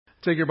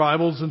Take your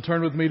Bibles and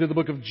turn with me to the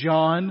book of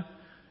John,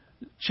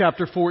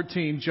 chapter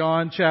 14.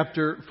 John,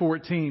 chapter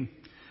 14.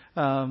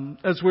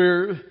 As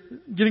we're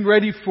getting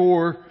ready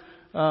for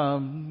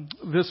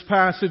this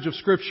passage of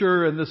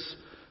Scripture and this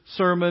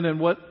sermon and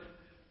what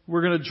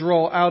we're going to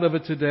draw out of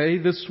it today,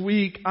 this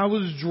week I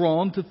was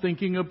drawn to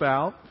thinking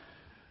about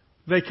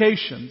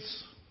vacations,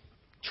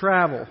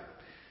 travel.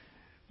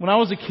 When I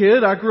was a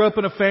kid, I grew up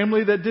in a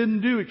family that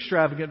didn't do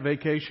extravagant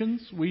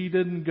vacations. We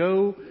didn't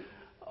go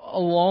a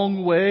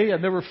long way. I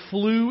never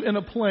flew in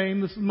a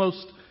plane. This is the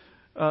most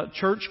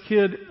church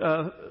kid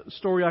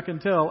story I can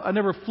tell. I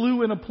never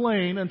flew in a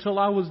plane until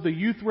I was the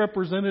youth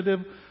representative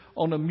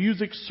on a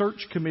music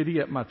search committee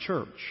at my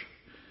church.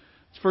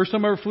 It's the first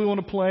time I ever flew on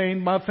a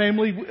plane. My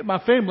family,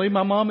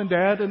 my mom and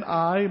dad and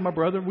I, my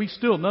brother,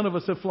 none of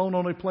us have flown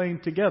on a plane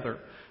together.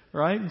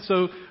 Right? And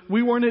so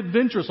we weren't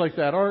adventurous like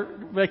that. Our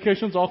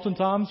vacations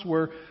oftentimes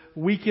were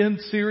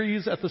weekend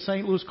series at the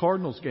St. Louis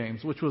Cardinals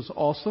games, which was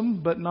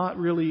awesome, but not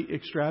really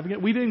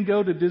extravagant. We didn't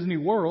go to Disney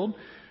World.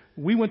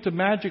 We went to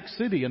Magic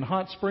City in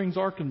Hot Springs,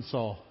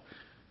 Arkansas.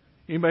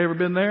 Anybody ever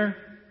been there?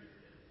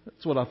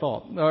 That's what I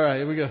thought. All right,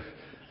 here we go.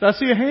 Did I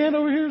see a hand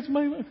over here?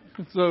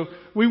 So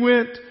we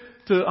went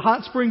to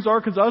Hot Springs,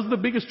 Arkansas. That was the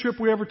biggest trip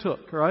we ever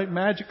took, right?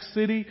 Magic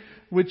City,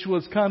 which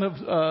was kind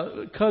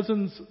of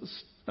Cousin's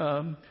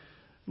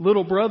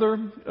little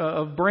brother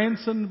of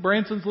Branson,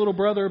 Branson's little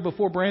brother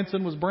before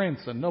Branson was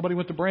Branson. Nobody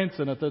went to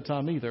Branson at that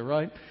time either,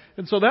 right?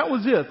 And so that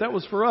was it. That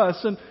was for us.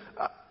 And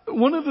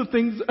one of the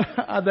things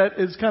that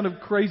is kind of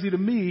crazy to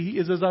me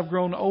is as I've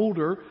grown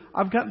older,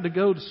 I've gotten to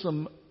go to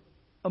some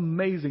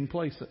amazing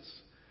places.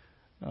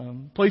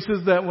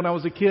 Places that when I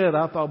was a kid,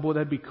 I thought, boy,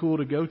 that'd be cool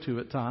to go to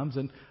at times.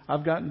 And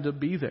I've gotten to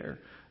be there.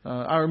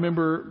 I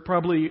remember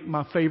probably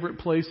my favorite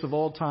place of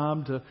all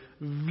time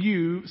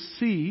to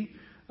see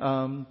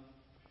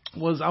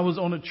was I was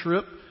on a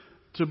trip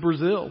to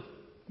Brazil.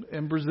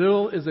 And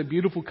Brazil is a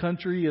beautiful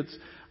country. It's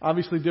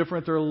obviously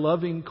different. They're a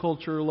loving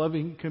culture,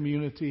 loving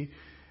community.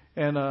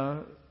 And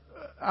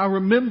I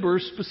remember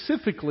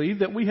specifically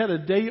that we had a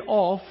day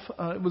off.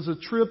 It was a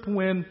trip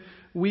when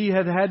we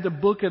had to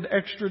book an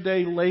extra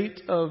day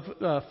late of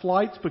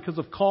flights because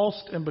of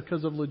cost and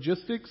because of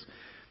logistics.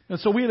 And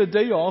so we had a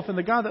day off. And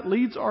the guy that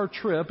leads our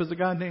trip is a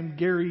guy named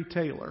Gary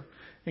Taylor.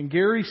 And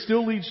Gary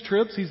still leads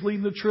trips. He's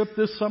leading the trip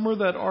this summer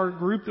that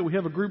we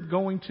have a group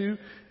going to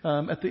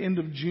at the end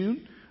of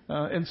June.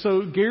 And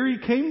so Gary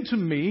came to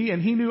me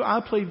and he knew I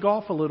played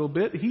golf a little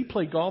bit. He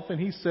played golf and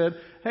he said,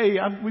 hey,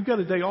 we've got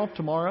a day off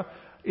tomorrow.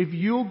 If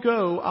you'll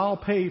go, I'll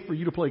pay for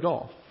you to play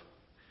golf.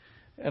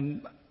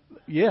 And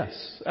yes,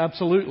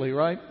 absolutely,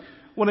 right?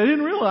 What I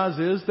didn't realize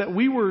is that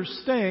we were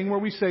staying where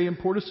we stay in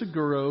Porto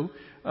Seguro,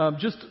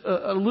 just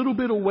a little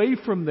bit away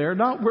from there,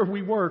 not where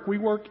we work. We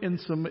work in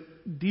some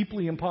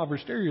deeply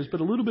impoverished areas,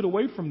 but a little bit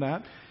away from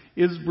that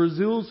is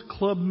Brazil's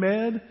Club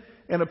Med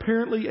and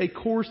apparently a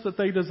course that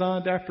they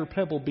designed after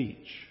Pebble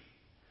Beach.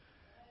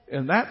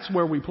 And that's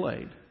where we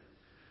played.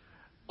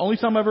 Only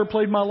time I ever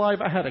played in my life,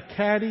 I had a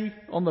caddy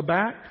on the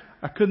back.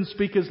 I couldn't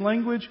speak his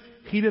language.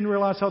 He didn't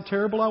realize how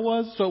terrible I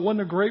was, so it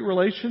wasn't a great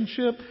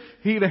relationship.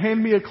 He'd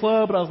hand me a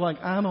club, and I was like,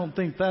 I don't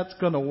think that's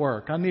going to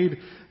work. I need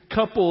a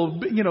couple,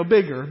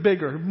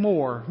 bigger,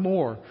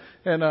 more.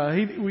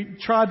 And we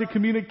tried to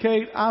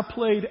communicate. I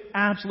played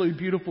absolutely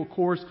beautiful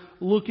course,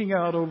 looking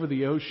out over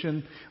the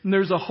ocean. And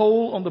there's a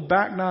hole on the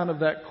back nine of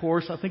that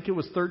course. I think it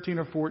was 13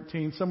 or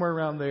 14, somewhere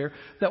around there.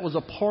 That was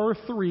a par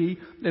 3,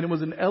 and it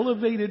was an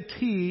elevated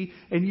tee,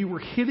 and you were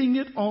hitting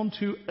it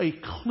onto a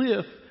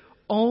cliff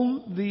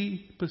on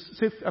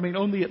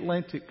the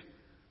Atlantic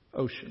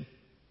Ocean.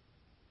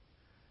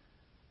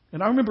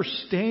 And I remember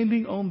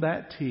standing on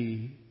that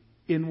tee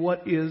in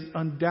what is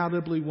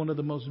undoubtedly one of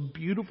the most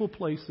beautiful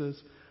places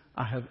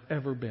I have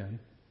ever been.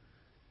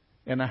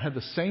 And I had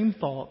the same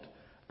thought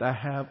that I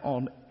have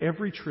on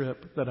every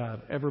trip that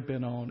I've ever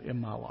been on in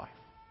my life.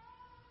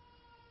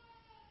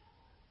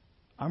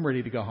 I'm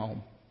ready to go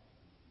home.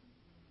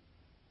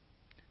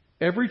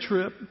 Every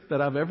trip that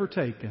I've ever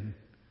taken,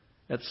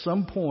 at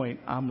some point,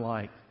 I'm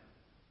like,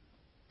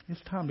 it's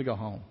time to go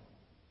home.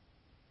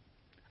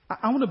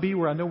 I want to be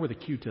where I know where the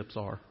Q-tips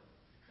are.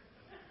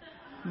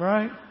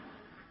 Right?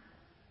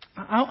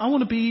 I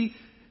want to be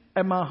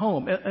at my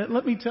home. And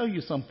let me tell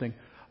you something.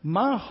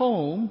 My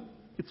home,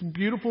 it's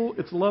beautiful,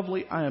 it's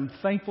lovely. I am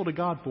thankful to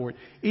God for it.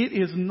 It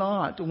is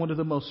not one of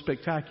the most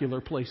spectacular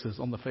places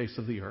on the face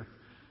of the earth.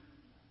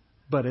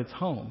 But it's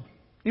home.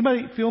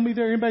 Anybody feel me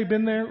there? Anybody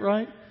been there,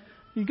 right?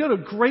 You go to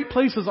great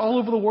places all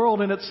over the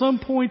world, and at some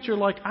point you're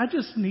like, I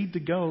just need to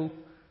go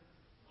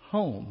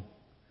home.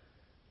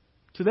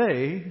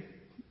 Today,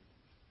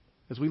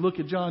 as we look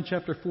at John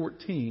chapter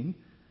 14,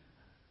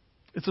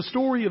 it's a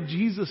story of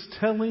Jesus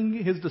telling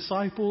his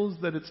disciples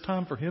that it's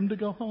time for him to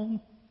go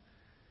home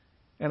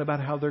and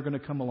about how they're going to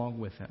come along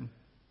with him.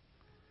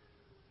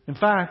 In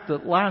fact, the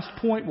last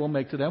point we'll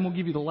make today, and we'll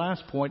give you the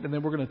last point, and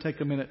then we're going to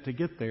take a minute to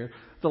get there.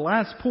 The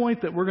last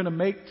point that we're going to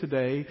make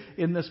today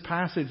in this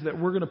passage that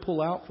we're going to pull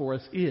out for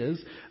us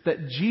is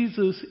that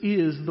Jesus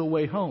is the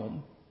way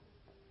home.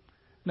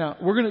 Now,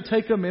 we're going to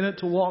take a minute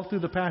to walk through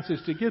the passage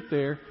to get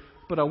there,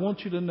 but I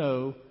want you to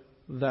know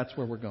that's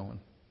where we're going.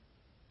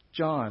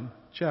 John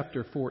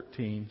chapter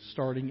 14,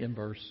 starting in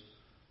verse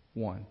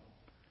 1.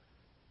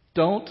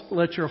 Don't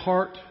let your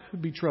heart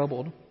be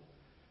troubled.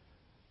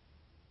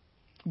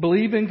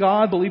 Believe in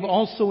God, believe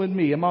also in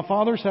me. In my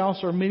Father's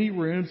house are many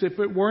rooms. If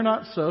it were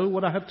not so,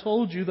 would I have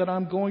told you that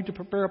I'm going to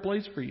prepare a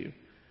place for you?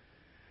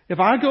 If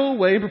I go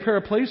away and prepare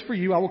a place for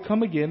you, I will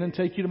come again and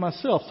take you to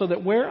myself, so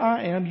that where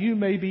I am, you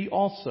may be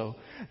also.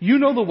 You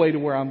know the way to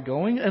where I'm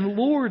going. And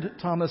Lord,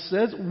 Thomas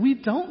says, we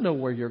don't know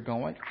where you're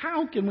going.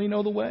 How can we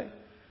know the way?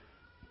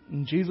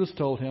 And Jesus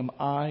told him,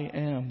 I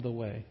am the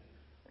way,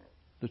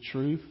 the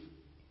truth,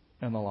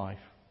 and the life.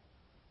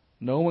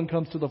 No one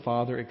comes to the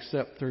Father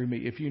except through me.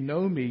 If you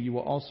know me, you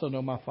will also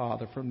know my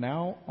Father. From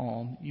now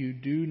on, you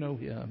do know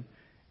him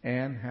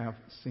and have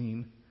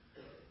seen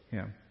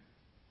him.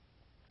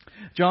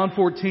 John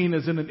 14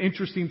 is in an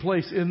interesting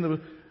place in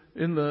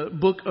the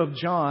book of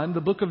John.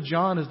 The book of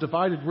John is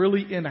divided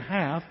really in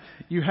half.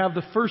 You have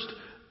the first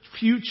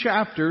few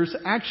chapters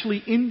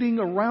actually ending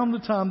around the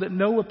time that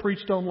Noah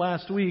preached on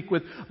last week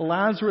with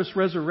Lazarus'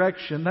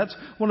 resurrection. That's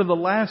one of the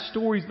last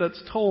stories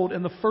that's told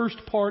in the first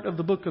part of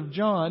the book of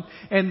John.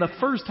 And the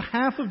first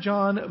half of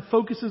John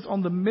focuses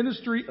on the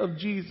ministry of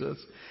Jesus.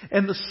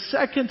 And the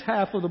second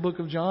half of the book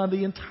of John,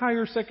 the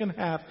entire second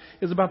half,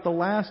 is about the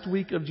last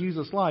week of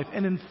Jesus' life.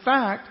 And in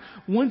fact,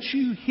 once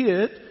you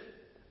hit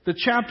the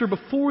chapter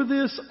before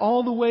this,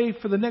 all the way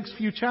for the next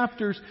few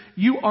chapters,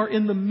 you are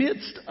in the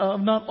midst of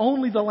not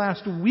only the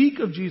last week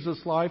of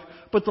Jesus' life,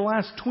 but the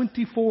last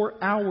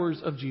 24 hours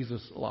of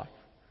Jesus' life.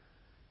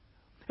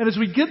 And as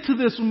we get to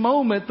this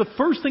moment, the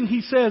first thing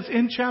he says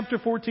in chapter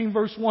 14,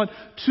 verse 1,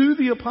 to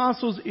the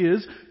apostles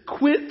is,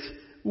 quit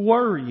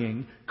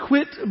worrying,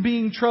 quit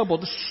being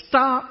troubled,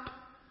 stop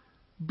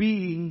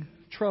being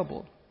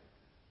troubled.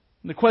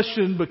 And the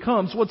question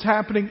becomes, what's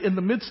happening in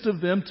the midst of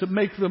them to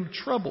make them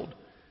troubled?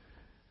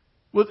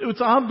 Well,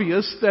 it's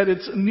obvious that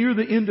it's near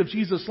the end of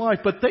Jesus' life,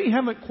 but they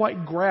haven't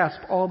quite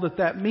grasped all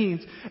that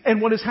means.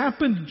 And what has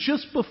happened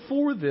just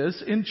before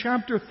this, in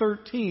chapter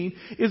 13,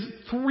 is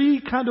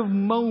three kind of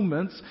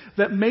moments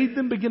that made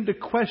them begin to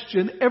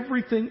question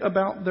everything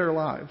about their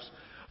lives.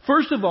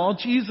 First of all,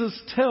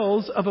 Jesus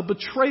tells of a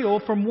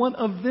betrayal from one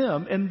of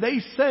them, and they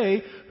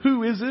say,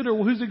 who is it,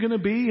 or who's it going to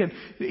be? And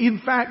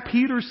in fact,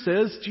 Peter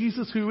says,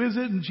 Jesus, who is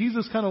it? And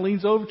Jesus kind of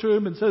leans over to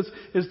him and says,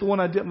 it's the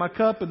one I dipped my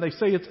cup. And they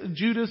say it's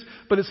Judas,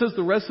 but it says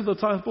the rest of the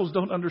disciples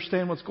don't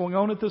understand what's going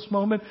on at this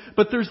moment.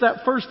 But there's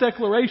that first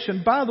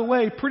declaration, by the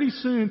way, pretty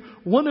soon,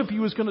 one of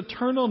you is going to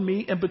turn on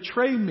me and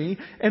betray me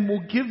and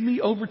will give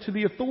me over to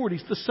the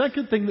authorities. The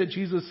second thing that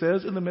Jesus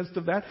says in the midst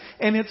of that,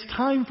 and it's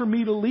time for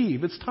me to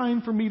leave. It's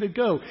time for me to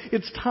go.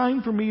 It's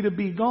time for me to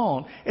be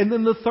gone. And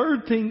then the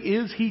third thing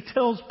is he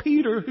tells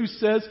Peter, who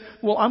says,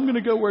 well, I'm going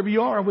to go wherever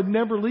you are. I would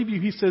never leave you.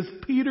 He says,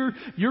 Peter,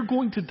 you're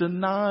going to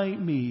deny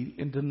me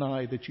and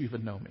deny that you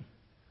even know me.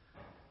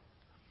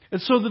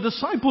 And so the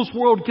disciples'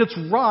 world gets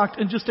rocked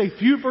in just a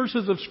few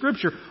verses of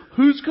Scripture.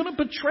 Who's going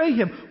to betray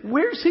him?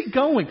 Where's he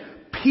going?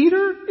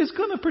 Peter is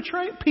going to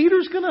betray him?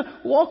 Peter's going to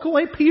walk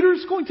away?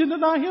 Peter's going to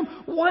deny him?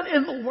 What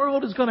in the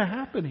world is going to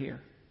happen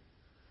here?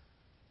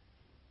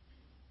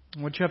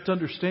 What you have to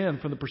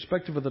understand from the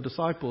perspective of the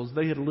disciples,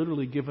 they had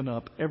literally given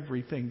up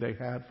everything they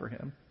had for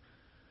him.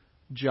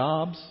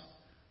 Jobs,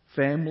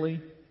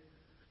 family,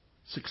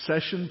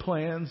 succession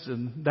plans.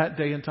 And that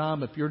day and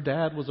time, if your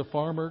dad was a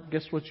farmer,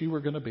 guess what you were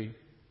going to be?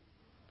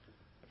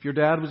 If your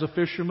dad was a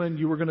fisherman,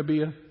 you were going to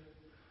be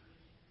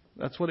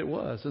that's what it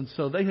was. And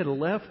so they had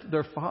left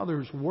their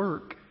father's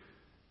work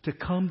to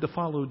come to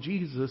follow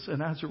Jesus.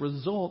 And as a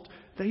result,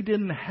 they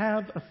didn't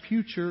have a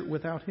future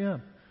without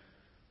him.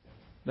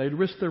 They'd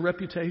risked their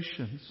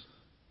reputations.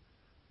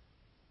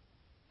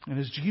 And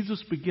as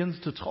Jesus begins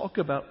to talk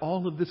about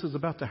all of this is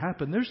about to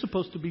happen, they're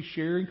supposed to be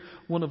sharing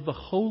one of the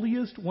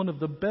holiest, one of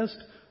the best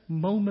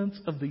moments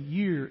of the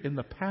year in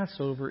the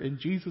Passover. And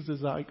Jesus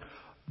is like,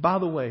 by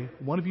the way,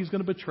 one of you is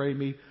going to betray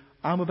me.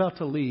 I'm about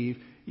to leave.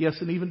 Yes,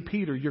 and even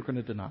Peter, you're going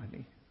to deny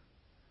me.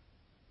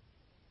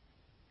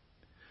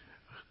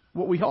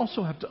 What we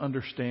also have to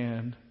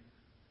understand,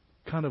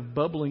 kind of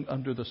bubbling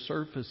under the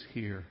surface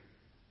here,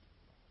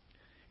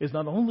 is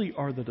not only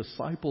are the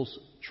disciples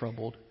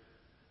troubled,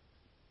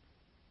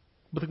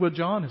 but what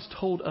John has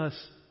told us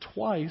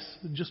twice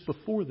just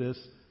before this,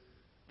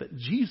 that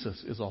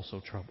Jesus is also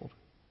troubled.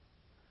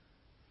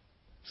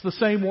 It's the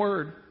same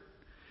word.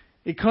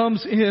 It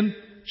comes in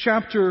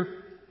chapter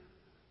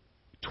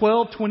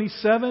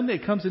 12:27.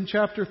 It comes in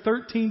chapter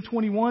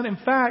 13:21. In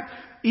fact,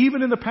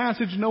 even in the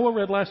passage Noah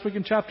read last week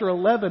in chapter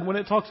 11, when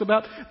it talks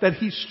about that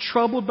he's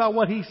troubled by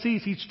what he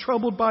sees, he's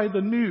troubled by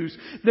the news,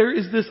 there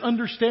is this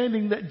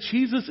understanding that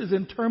Jesus is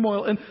in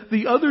turmoil. And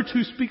the other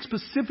two speak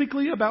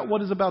specifically about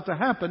what is about to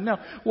happen. Now,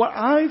 what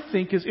I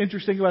think is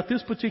interesting about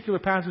this particular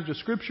passage of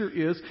Scripture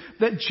is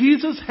that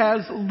Jesus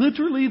has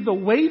literally the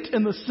weight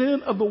and the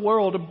sin of the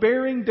world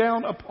bearing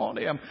down upon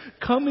him,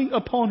 coming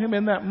upon him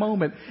in that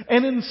moment.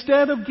 And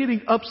instead of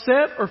getting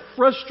upset or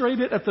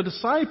frustrated at the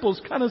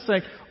disciples, kind of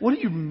saying, what do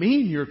you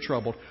mean you're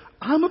troubled?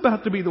 I'm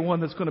about to be the one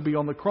that's going to be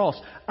on the cross.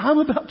 I'm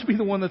about to be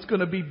the one that's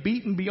going to be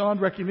beaten beyond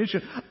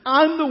recognition.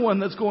 I'm the one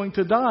that's going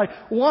to die.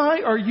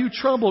 Why are you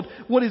troubled?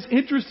 What is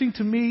interesting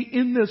to me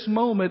in this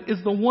moment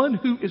is the one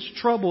who is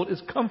troubled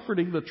is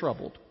comforting the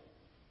troubled.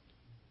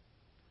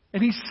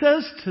 And he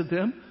says to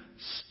them,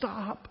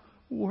 stop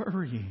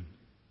worrying.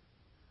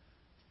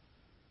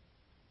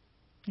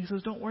 He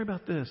says, don't worry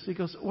about this. He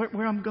goes,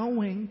 where I'm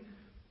going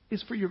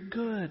is for your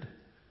good.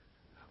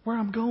 Where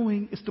I'm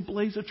going is to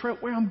blaze a trail.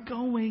 Where I'm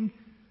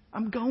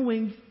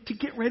going to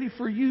get ready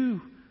for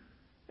you.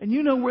 And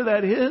you know where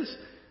that is.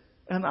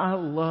 And I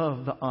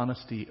love the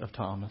honesty of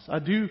Thomas. I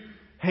do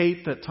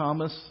hate that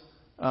Thomas,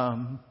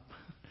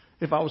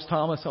 if I was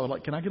Thomas, I would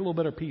like, can I get a little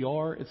better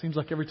PR? It seems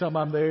like every time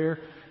I'm there,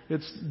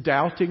 it's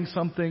doubting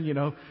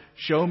something,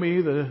 show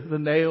me the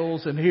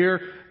nails. And here,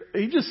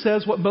 he just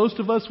says what most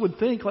of us would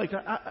think. Like,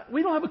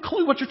 we don't have a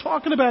clue what you're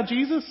talking about,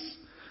 Jesus.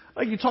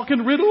 Like, you're talking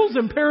riddles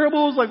and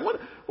parables. Like, what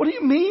do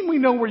you mean we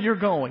know where you're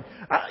going?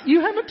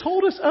 You haven't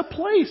told us a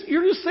place.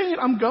 You're just saying,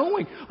 I'm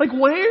going. Like,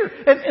 where?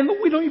 And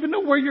we don't even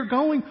know where you're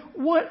going.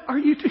 What are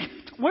you doing?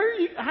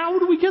 How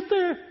do we get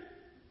there?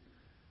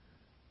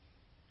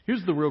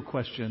 Here's the real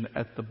question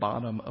at the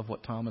bottom of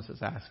what Thomas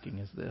is asking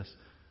is this.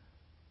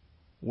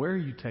 Where are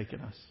you taking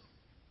us?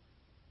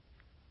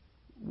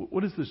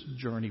 What is this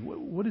journey?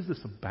 What is this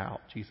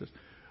about, Jesus?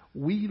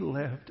 We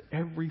left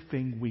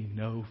everything we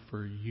know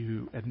for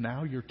you, and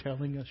now you're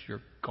telling us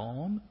you're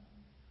gone?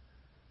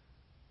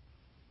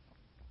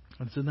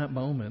 And it's in that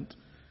moment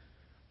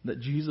that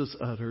Jesus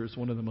utters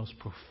one of the most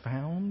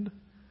profound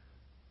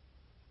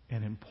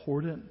and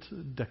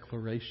important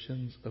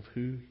declarations of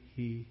who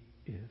he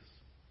is.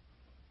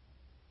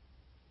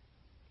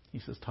 He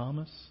says,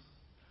 Thomas,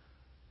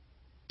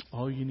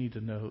 all you need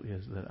to know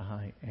is that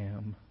I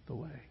am the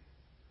way.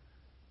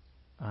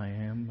 I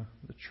am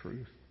the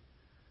truth.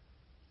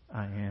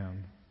 I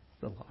am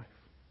the life.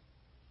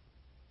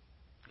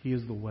 He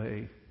is the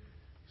way.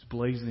 He's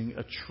blazing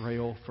a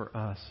trail for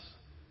us.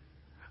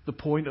 The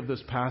point of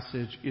this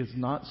passage is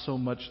not so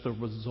much the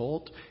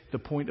result. The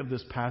point of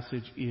this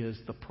passage is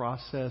the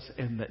process,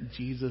 and that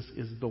Jesus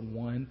is the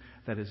one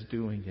that is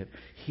doing it.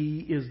 He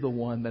is the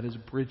one that is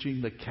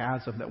bridging the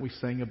chasm that we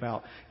sang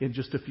about in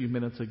just a few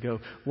minutes ago.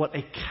 What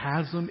a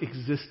chasm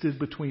existed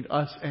between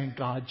us and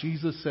God.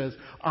 Jesus says,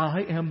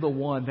 I am the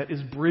one that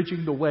is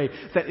bridging the way,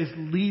 that is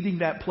leading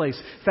that place,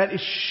 that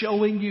is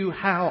showing you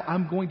how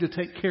I'm going to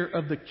take care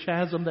of the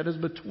chasm that is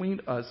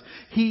between us.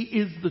 He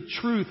is the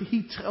truth.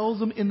 He tells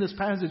them in this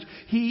passage,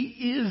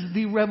 He is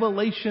the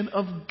revelation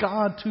of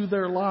God to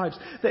their lives,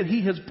 that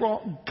He has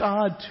brought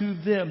God to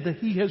them, that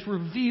He has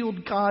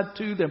revealed God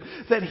to them,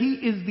 that He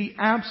is the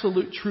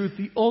absolute truth,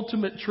 the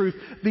ultimate truth,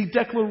 the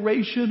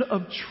declaration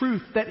of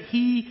truth, that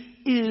He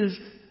is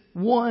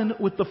one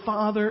with the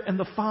Father and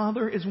the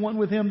Father is one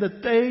with Him,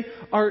 that they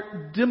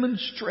are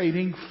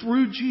demonstrating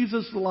through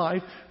Jesus'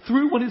 life,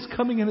 through what is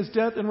coming in His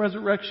death and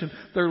resurrection,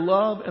 their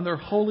love and their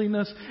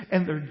holiness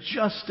and their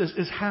justice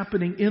is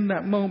happening in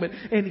that moment.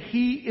 And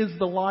He is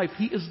the life.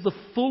 He is the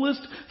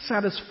fullest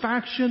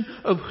satisfaction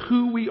of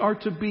who we are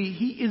to be.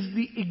 He is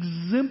the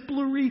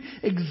exemplary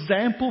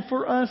example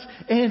for us,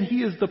 and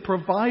He is the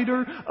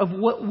provider of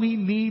what we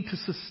need to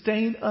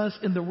sustain us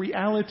in the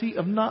reality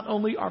of not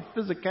only our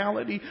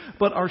physicality,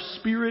 but our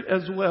spirit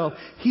as well.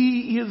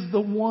 He is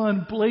the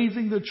one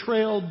blazing the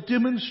trail,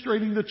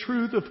 demonstrating the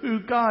truth of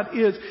who God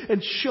is,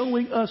 and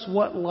showing us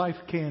what life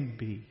can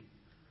be.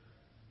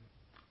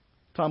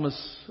 Thomas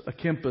à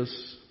Kempis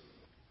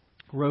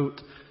wrote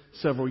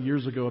several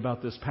years ago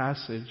about this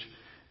passage,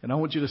 and I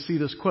want you to see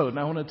this quote. And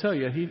I want to tell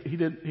you, he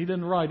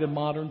didn't write in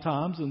modern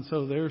times, and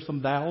so there's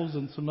some thous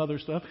and some other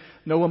stuff.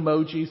 No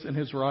emojis in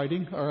his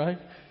writing, all right?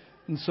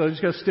 And so you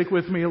just got to stick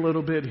with me a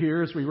little bit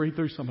here as we read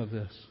through some of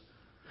this.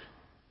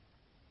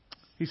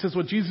 He says,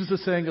 what Jesus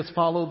is saying is,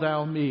 follow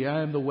thou me.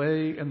 I am the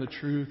way and the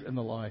truth and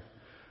the life.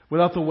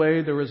 Without the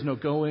way, there is no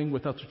going.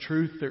 Without the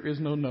truth, there is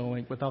no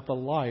knowing. Without the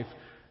life,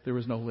 there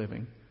is no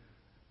living.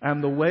 I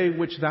am the way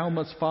which thou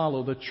must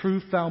follow, the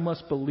truth thou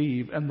must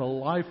believe, and the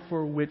life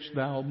for which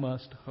thou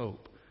must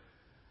hope.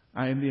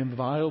 I am the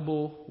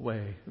inviolable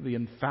way, the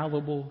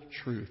infallible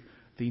truth,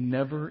 the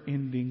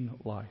never-ending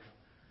life.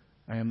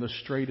 I am the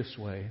straightest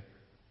way,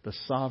 the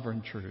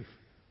sovereign truth,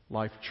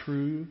 life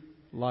true,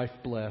 life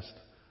blessed,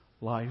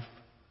 life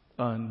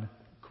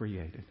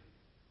uncreated.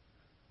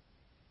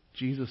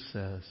 Jesus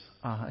says,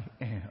 I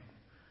am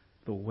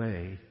the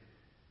way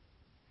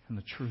and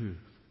the truth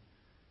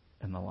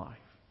and the life.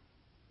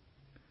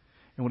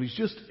 And what He's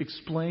just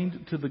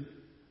explained to the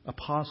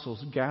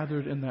apostles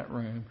gathered in that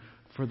room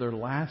for their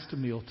last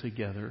meal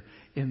together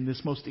in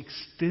this most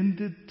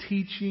extended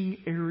teaching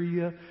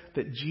area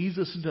that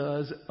Jesus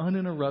does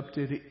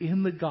uninterrupted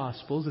in the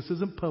Gospels. This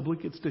isn't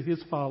public, it's to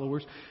His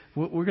followers.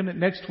 We're going to,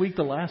 next week,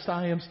 the last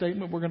I am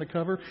statement we're going to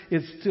cover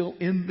is still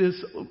in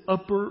this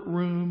upper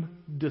room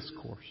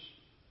discourse.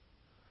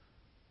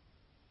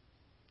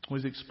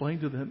 What He's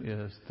explained to them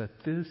is that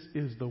this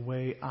is the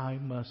way I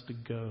must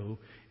go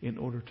in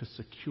order to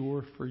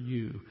secure for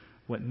you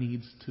what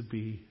needs to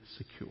be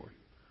secured.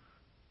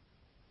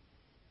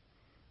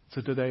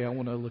 So today I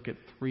want to look at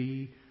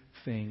 3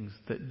 things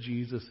that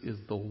Jesus is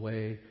the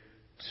way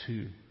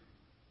to.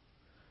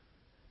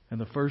 And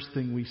the first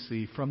thing we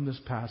see from this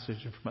passage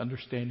and from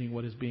understanding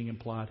what is being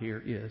implied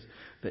here is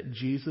that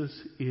Jesus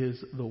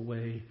is the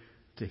way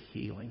to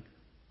healing.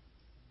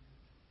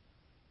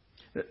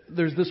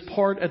 There's this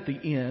part at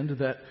the end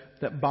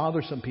that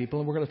bothers some people,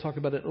 and we're going to talk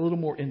about it a little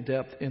more in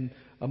depth in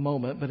a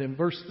moment. But in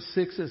verse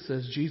 6 it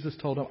says, Jesus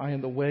told him, I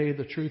am the way,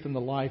 the truth, and the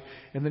life.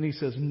 And then he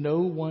says, no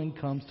one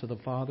comes to the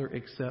Father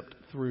except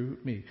through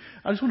me.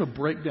 I just want to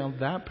break down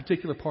that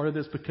particular part of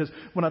this, because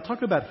when I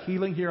talk about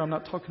healing here, I'm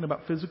not talking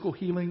about physical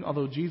healing,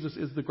 although Jesus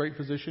is the great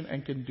physician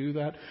and can do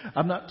that.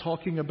 I'm not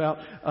talking about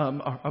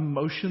our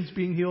emotions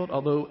being healed,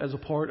 although as a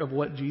part of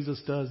what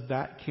Jesus does,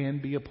 that can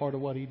be a part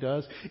of what he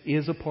does,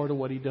 is a part of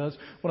what he does.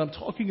 What I'm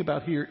talking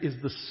about here is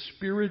the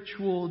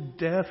spiritual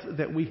death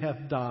that we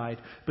have died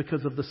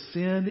because of the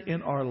sin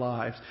in our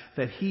lives,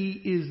 that he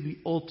is the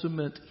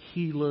ultimate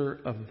healer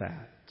of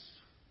that.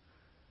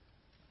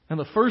 And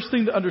the first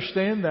thing to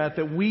understand that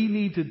we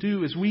need to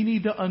do is we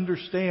need to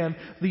understand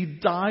the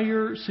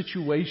dire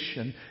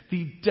situation,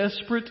 the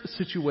desperate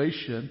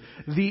situation,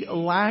 the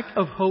lack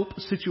of hope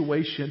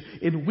situation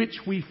in which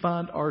we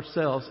find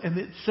ourselves. And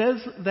it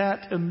says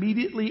that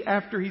immediately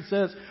after he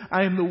says,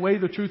 I am the way,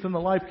 the truth, and the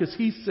life, because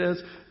he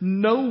says,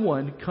 no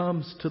one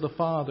comes to the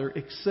Father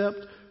except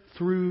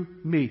through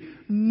me.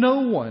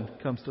 No one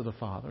comes to the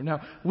Father.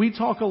 Now, we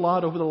talk a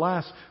lot over the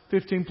last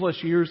 15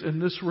 plus years in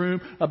this room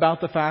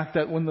about the fact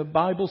that when the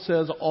Bible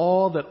says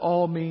all, that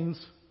all means,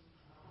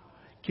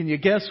 can you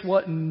guess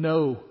what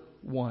no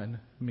one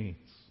means?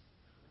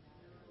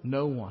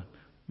 No one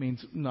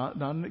means not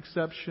an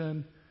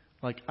exception.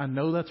 Like, I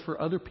know that's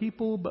for other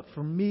people, but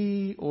for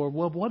me, or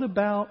well, what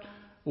about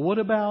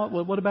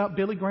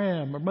Billy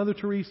Graham or Mother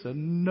Teresa?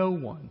 No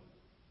one.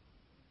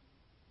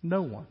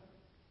 No one.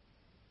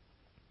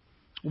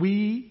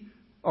 We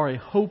are a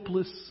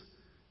hopeless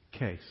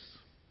case.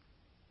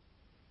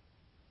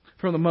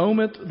 From the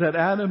moment that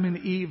Adam and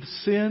Eve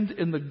sinned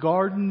in the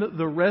garden,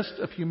 the rest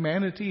of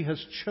humanity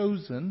has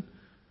chosen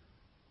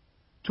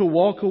to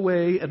walk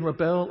away and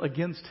rebel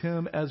against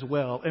him as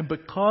well. And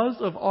because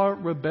of our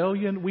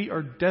rebellion, we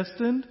are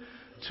destined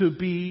to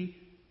be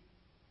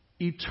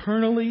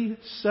eternally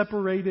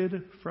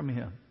separated from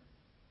him.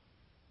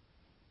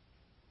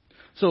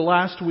 So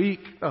last week,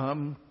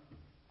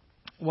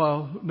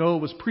 while Noah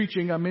was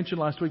preaching, I mentioned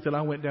last week that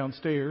I went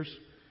downstairs.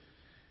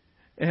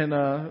 And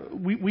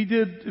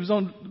it was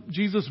on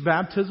Jesus'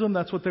 baptism.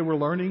 That's what they were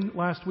learning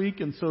last week.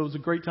 And so it was a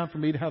great time for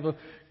me to have a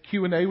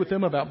Q&A with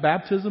them about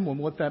baptism and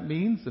what that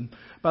means. And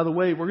by the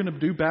way, we're going to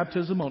do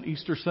baptism on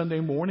Easter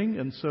Sunday morning.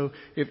 And so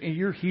if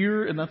you're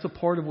here and that's a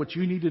part of what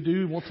you need to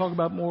do, we'll talk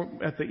about more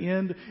at the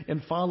end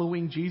in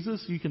following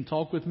Jesus. You can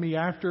talk with me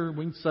after.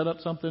 We can set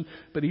up something.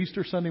 But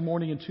Easter Sunday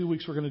morning in 2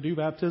 weeks, we're going to do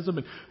baptism.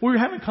 And we were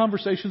having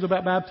conversations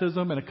about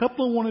baptism, and a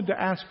couple wanted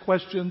to ask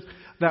questions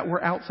that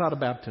were outside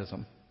of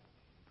baptism.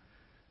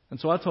 And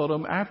so I told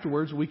them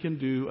afterwards you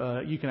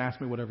can ask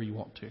me whatever you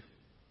want to.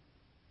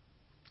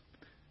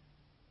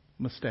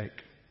 Mistake.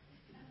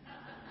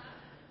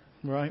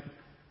 Right?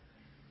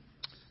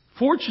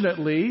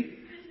 Fortunately,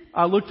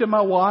 I looked at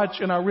my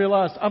watch and I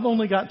realized I've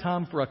only got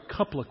time for a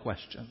couple of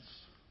questions.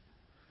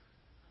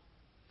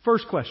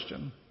 First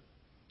question.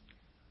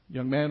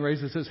 Young man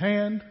raises his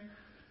hand,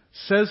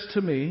 says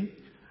to me,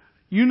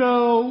 you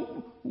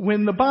know,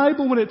 when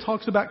it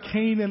talks about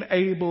Cain and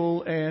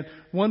Abel and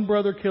one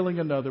brother killing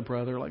another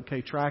brother, like,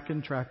 okay,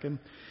 tracking,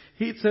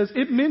 it says,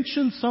 it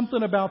mentions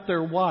something about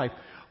their wife.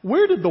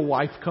 Where did the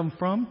wife come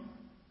from?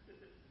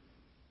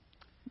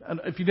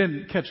 And if you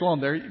didn't catch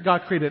along there,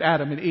 God created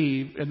Adam and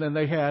Eve, and then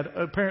they had,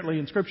 apparently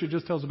in Scripture, it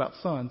just tells about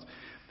sons.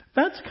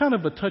 That's kind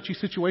of a touchy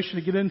situation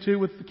to get into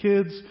with the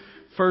kids,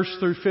 1st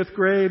through 5th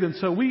grade. And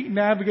so we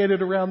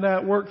navigated around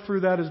that, worked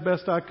through that as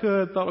best I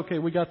could. Thought, okay,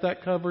 we got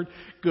that covered.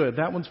 Good.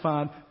 That one's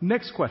fine.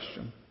 Next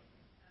question.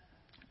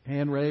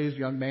 Hand raised,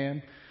 young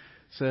man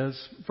says,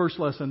 first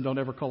lesson, don't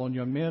ever call on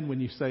young men when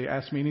you say,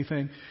 ask me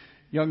anything.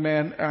 Young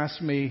man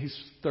asked me, he's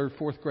 3rd,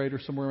 4th grader,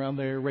 somewhere around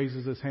there,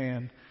 raises his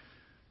hand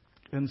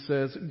and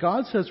says,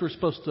 God says we're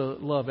supposed to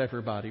love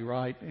everybody,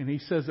 right? And he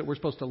says that we're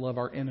supposed to love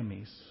our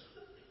enemies.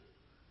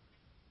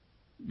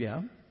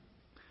 Yeah.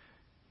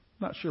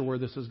 Not sure where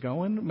this is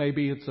going.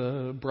 Maybe it's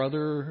a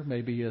brother.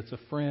 Maybe it's a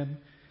friend.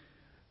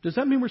 Does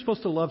that mean we're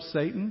supposed to love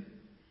Satan?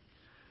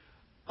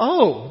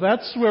 Oh,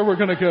 that's where we're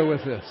going to go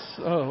with this.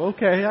 Oh,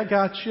 okay. I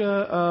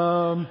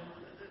gotcha.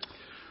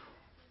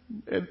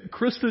 And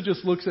Krista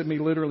just looks at me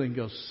literally and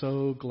goes,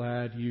 so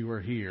glad you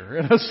are here.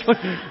 And I was like,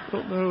 I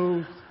don't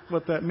know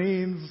what that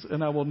means,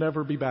 and I will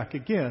never be back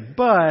again.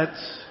 But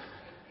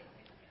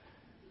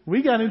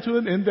we got into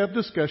an in-depth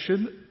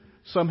discussion.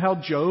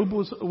 Somehow Job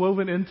was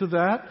woven into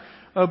that,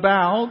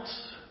 about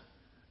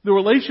the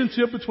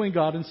relationship between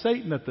God and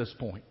Satan at this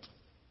point.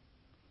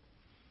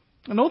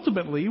 And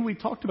ultimately, we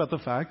talked about the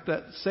fact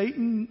that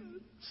Satan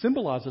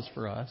symbolizes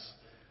for us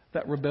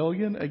that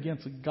rebellion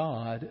against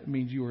God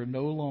means you are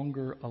no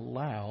longer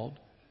allowed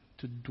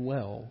to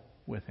dwell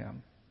with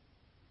him.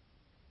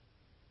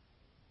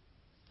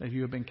 that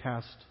you have been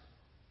cast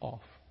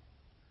off.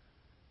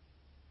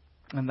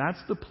 And that's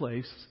the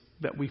place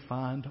that we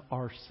find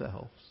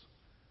ourselves.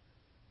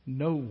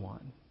 No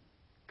one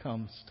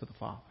comes to the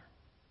Father.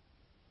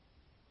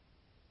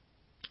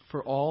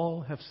 For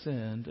all have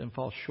sinned and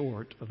fall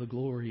short of the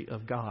glory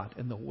of God.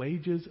 And the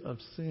wages of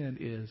sin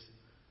is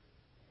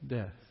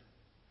death.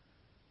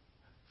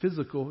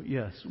 Physical,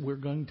 yes, we're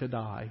going to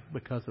die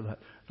because of that.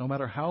 No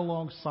matter how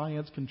long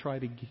science can try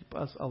to keep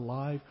us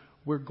alive,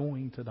 we're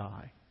going to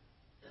die.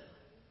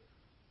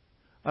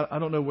 I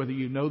don't know whether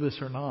you know this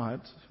or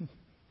not,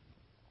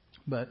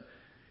 but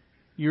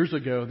years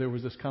ago there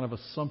was this kind of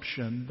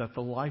assumption that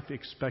the life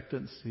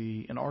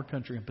expectancy in our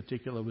country in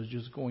particular was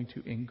just going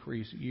to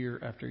increase year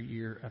after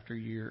year after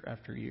year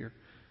after year.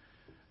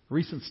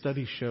 Recent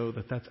studies show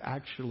that that's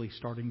actually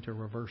starting to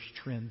reverse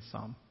trend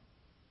some.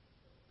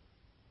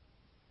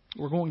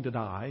 We're going to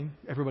die.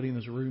 Everybody in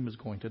this room is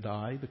going to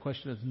die. The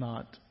question is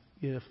not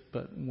if,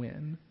 but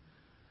when.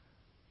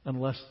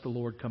 Unless the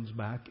Lord comes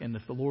back. And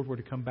if the Lord were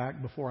to come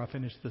back before I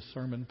finish this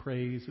sermon,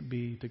 praise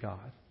be to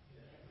God.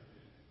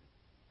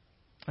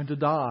 And to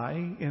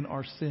die in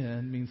our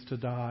sin means to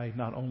die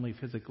not only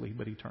physically,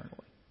 but eternally.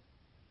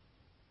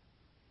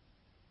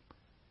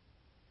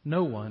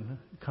 No one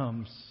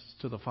comes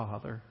to the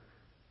Father.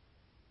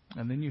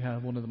 And then you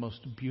have one of the most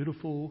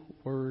beautiful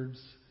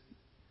words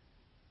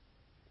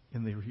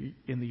in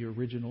the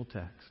original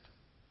text.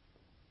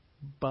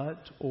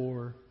 But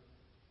or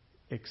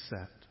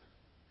except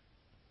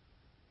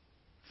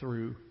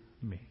through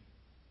me.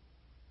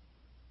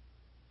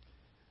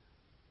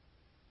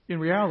 In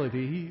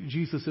reality,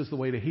 Jesus is the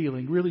way to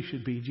healing. Really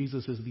should be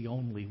Jesus is the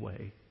only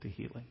way to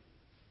healing.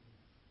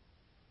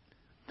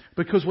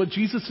 Because what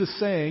Jesus is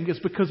saying is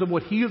because of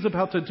what He is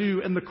about to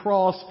do in the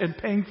cross and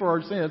paying for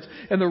our sins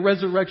and the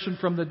resurrection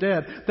from the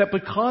dead, that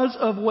because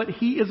of what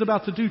He is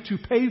about to do to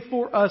pay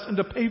for us and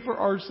to pay for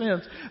our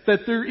sins,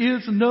 that there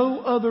is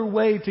no other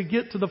way to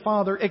get to the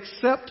Father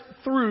except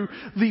through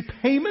the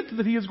payment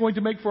that He is going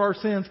to make for our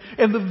sins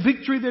and the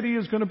victory that He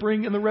is going to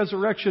bring in the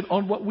resurrection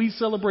on what we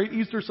celebrate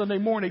Easter Sunday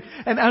morning.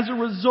 And as a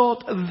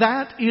result,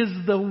 that is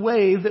the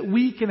way that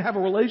we can have a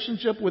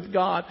relationship with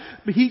God.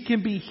 He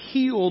can be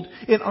healed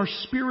in our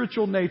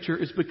spiritual nature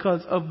is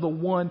because of the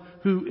one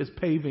who is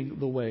paving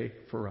the way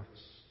for us.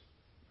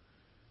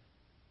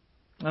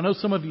 I know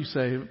some of you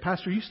say,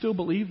 Pastor, you still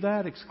believe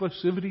that?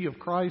 Exclusivity of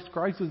Christ?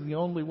 Christ is the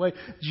only way.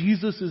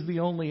 Jesus is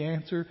the only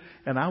answer.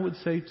 And I would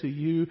say to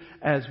you,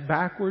 as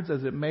backwards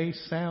as it may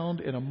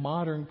sound in a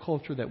modern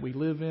culture that we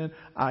live in,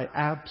 I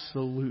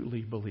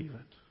absolutely believe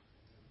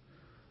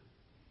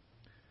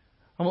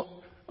it.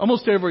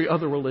 Almost every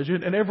other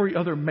religion and every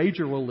other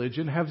major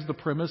religion has the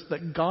premise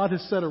that God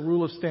has set a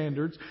rule of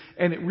standards,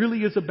 and it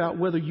really is about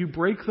whether you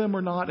break them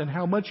or not and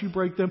how much you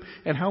break them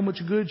and how much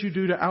good you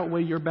do to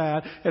outweigh your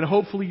bad, and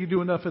hopefully you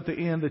do enough at the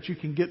end that you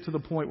can get to the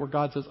point where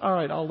God says, all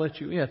right, I'll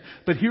let you in.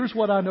 But here's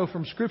what I know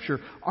from Scripture.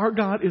 Our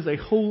God is a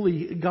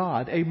holy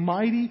God, a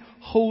mighty,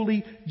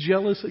 holy,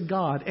 jealous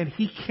God, and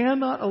He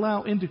cannot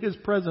allow into His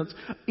presence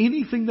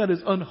anything that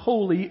is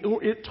unholy,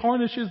 or it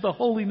tarnishes the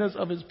holiness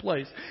of His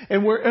place.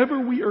 And wherever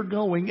we are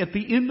going, at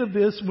the end of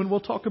this, when we'll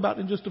talk about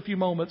in just a few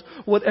moments,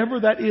 whatever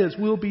that is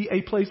will be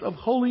a place of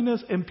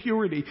holiness and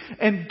purity.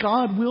 And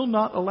God will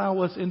not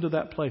allow us into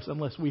that place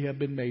unless we have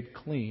been made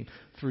clean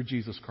through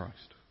Jesus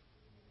Christ.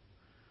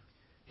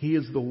 He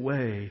is the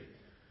way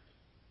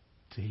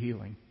to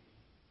healing.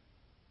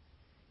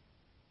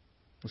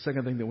 The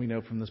second thing that we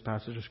know from this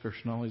passage of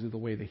Scripture, not only is it the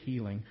way to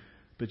healing,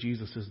 but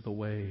Jesus is the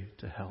way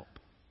to help.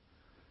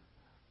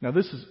 Now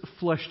this is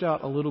fleshed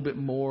out a little bit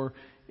more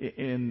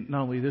in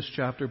not only this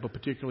chapter, but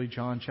particularly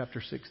John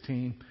chapter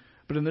 16.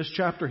 But in this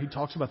chapter, he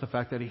talks about the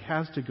fact that he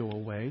has to go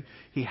away.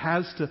 He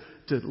has to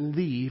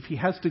leave. He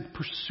has to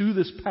pursue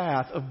this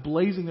path of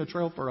blazing a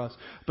trail for us.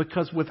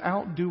 Because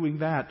without doing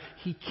that,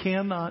 he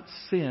cannot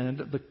send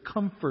the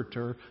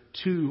Comforter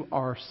to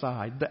our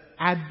side, the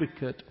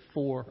advocate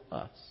for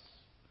us.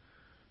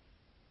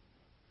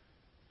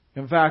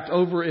 In fact,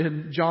 over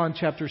in John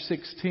chapter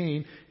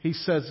 16, he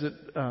says it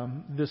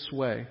this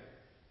way.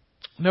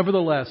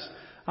 Nevertheless,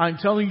 I'm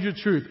telling you the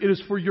truth. It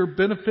is for your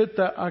benefit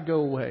that I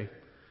go away.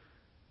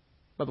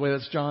 By the way,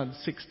 that's John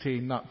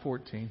 16, not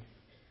 14.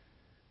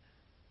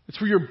 It's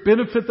for your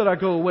benefit that I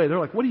go away. They're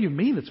like, what do you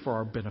mean it's for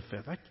our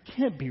benefit? That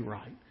can't be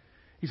right.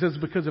 He says,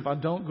 because if I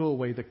don't go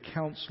away, the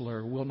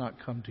counselor will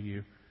not come to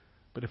you.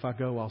 But if I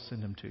go, I'll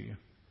send him to you.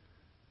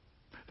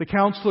 The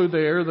counselor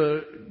there,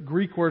 the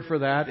Greek word for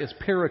that is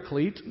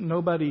paraclete.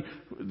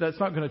 That's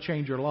not going to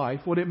change your life.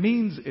 What it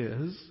means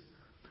is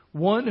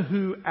one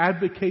who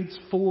advocates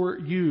for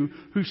you,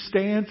 who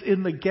stands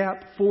in the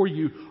gap for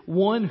you,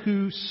 one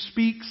who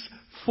speaks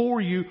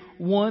for you,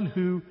 one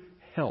who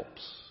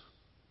helps.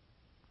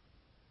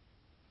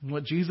 And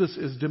what Jesus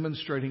is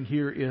demonstrating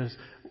here is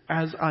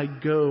as I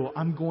go,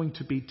 I'm going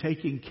to be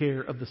taking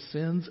care of the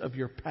sins of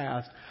your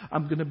past.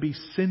 I'm going to be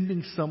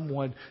sending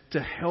someone to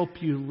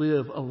help you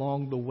live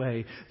along the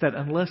way. That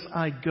unless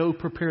I go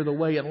prepare the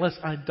way, unless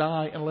I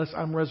die, unless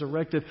I'm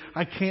resurrected,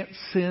 I can't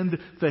send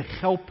the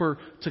helper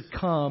to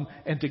come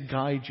and to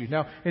guide you.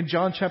 Now, in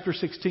John chapter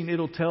 16,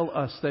 it'll tell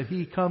us that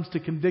He comes to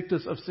convict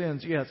us of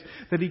sins, yes.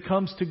 That He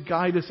comes to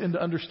guide us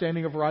into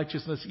understanding of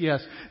righteousness,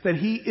 yes. That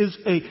He is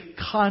a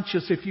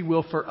conscience, if you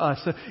will, for us.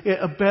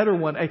 A better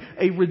one,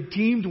 a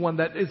redeemed one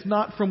that is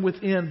not from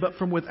within but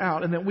from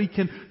without, and that we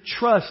can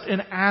trust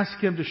and ask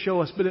Him to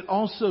show us. But it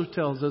also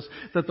tells us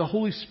that the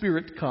Holy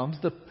Spirit comes,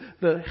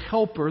 the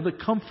helper, the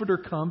comforter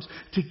comes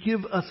to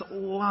give us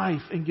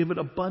life and give it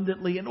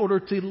abundantly in order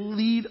to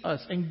lead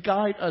us and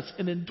guide us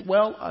and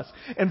indwell us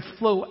and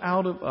flow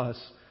out of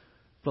us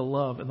the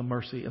love and the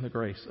mercy and the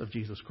grace of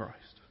Jesus Christ.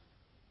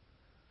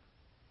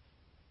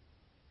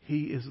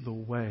 He is the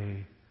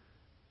way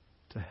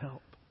to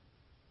help.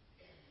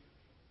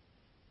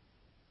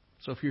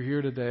 So if you're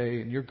here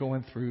today and you're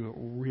going through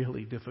a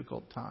really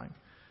difficult time,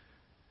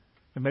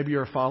 and maybe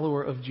you're a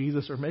follower of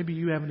Jesus, or maybe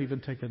you haven't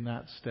even taken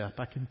that step,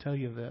 I can tell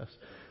you this,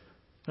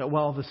 that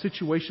while the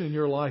situation in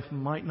your life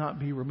might not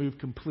be removed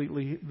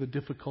completely, the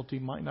difficulty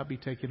might not be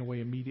taken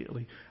away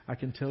immediately, I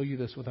can tell you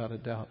this without a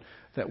doubt,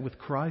 that with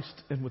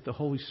Christ and with the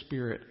Holy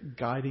Spirit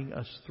guiding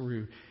us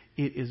through,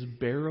 it is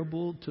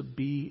bearable to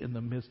be in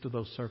the midst of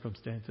those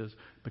circumstances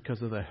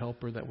because of the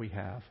helper that we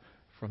have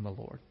from the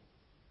Lord.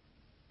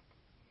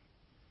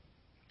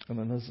 And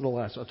then this is the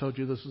last. I told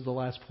you this is the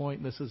last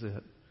point, and this is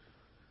it.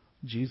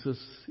 Jesus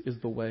is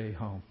the way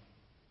home.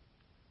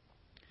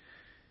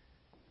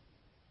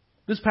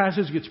 This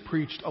passage gets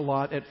preached a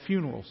lot at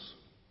funerals.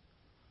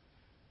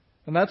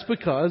 And that's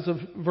because of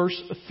verse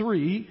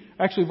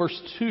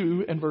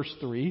 2 and verse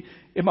 3.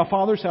 In my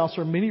Father's house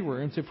are many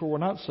rooms. If it were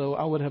not so,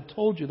 I would have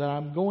told you that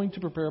I'm going to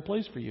prepare a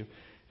place for you.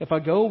 If I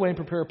go away and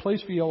prepare a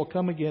place for you, I will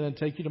come again and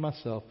take you to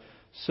myself,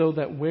 so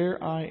that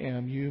where I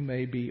am, you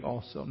may be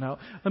also. Now,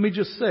 let me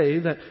just say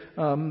that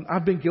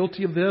I've been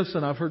guilty of this,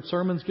 and I've heard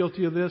sermons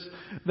guilty of this,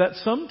 that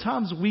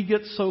sometimes we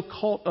get so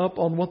caught up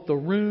on what the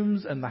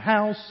rooms and the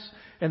house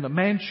and the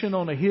mansion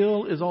on a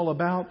hill is all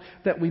about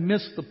that we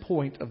miss the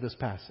point of this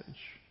passage.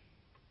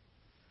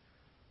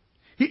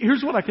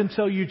 Here's what I can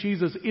tell you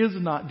Jesus is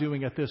not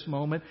doing at this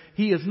moment.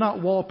 He is not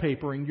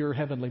wallpapering your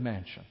heavenly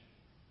mansion.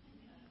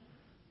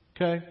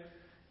 Okay?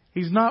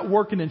 He's not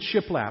working in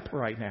shiplap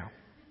right now.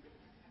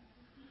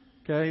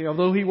 Okay,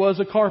 although He was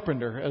a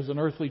carpenter as an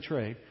earthly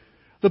trade.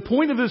 The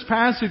point of this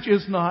passage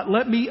is not,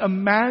 let me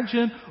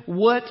imagine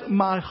what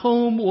my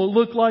home will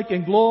look like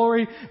in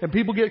glory. And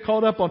people get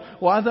caught up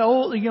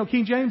on,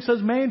 King James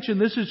says mansion.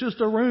 This is just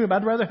a room.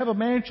 I'd rather have a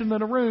mansion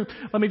than a room.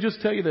 Let me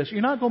just tell you this.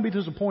 You're not going to be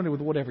disappointed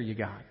with whatever you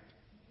got.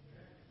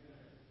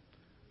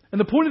 And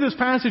the point of this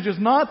passage is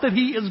not that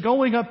He is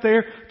going up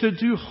there to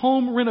do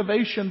home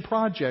renovation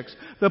projects.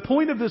 The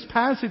point of this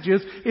passage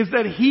is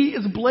that He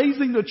is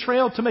blazing the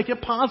trail to make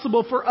it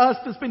possible for us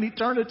to spend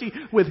eternity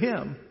with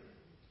Him.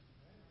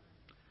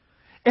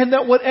 And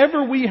that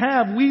whatever we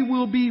have, we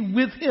will be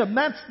with Him.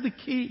 That's the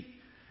key.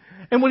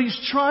 And what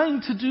He's trying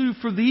to do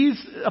for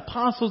these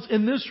apostles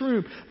in this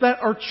room that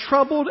are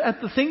troubled at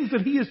the things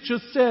that He has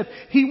just said,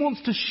 He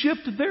wants to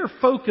shift their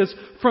focus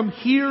from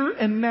here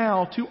and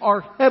now to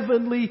our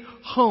heavenly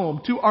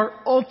home, to our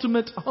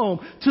ultimate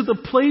home, to the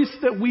place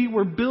that we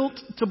were built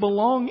to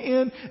belong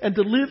in and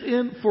to live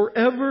in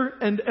forever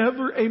and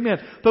ever. Amen.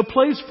 The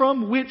place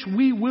from which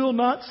we will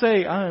not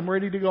say, I am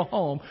ready to go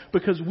home,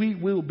 because we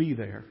will be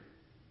there.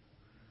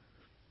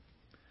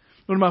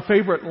 One of my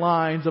favorite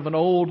lines of an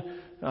old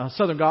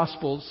Southern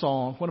Gospel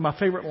song, one of my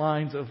favorite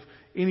lines of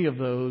any of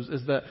those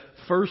is that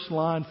first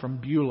line from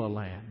Beulah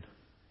Land.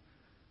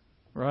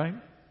 Right?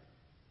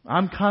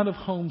 I'm kind of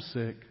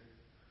homesick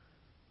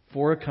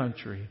for a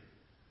country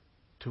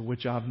to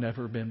which I've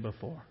never been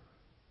before.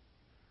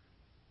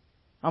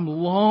 I'm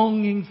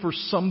longing for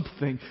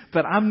something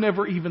that I've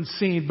never even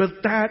seen,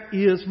 but that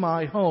is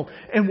my home.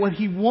 And what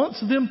He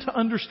wants them to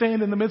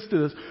understand in the midst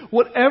of this,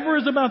 whatever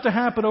is about to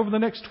happen over the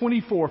next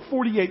 24,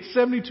 48,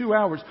 72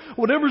 hours,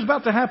 whatever is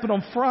about to happen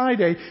on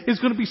Friday is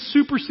going to be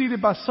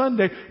superseded by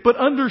Sunday. But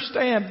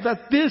understand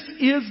that this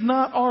is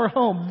not our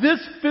home. This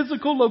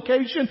physical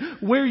location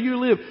where you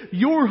live,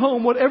 your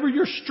home, whatever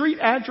your street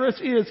address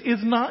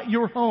is not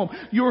your home.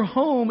 Your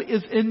home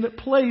is in the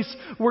place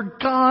where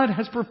God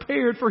has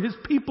prepared for His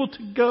people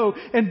to go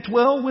and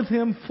dwell with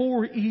Him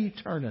for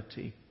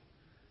eternity.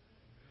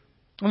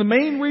 And the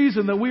main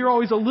reason that we are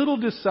always a little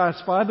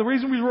dissatisfied, the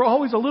reason we were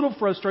always a little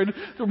frustrated,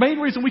 the main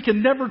reason we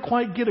can never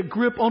quite get a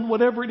grip on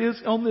whatever it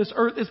is on this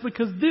earth is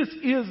because this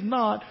is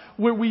not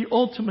where we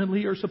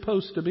ultimately are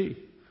supposed to be.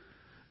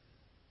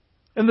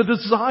 And the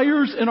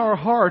desires in our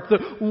heart,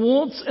 the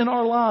wants in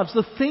our lives,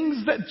 the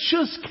things that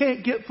just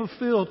can't get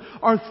fulfilled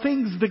are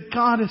things that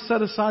God has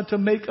set aside to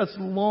make us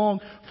long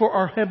for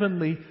our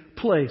heavenly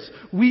place.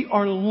 We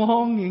are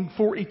longing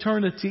for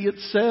eternity. It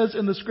says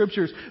in the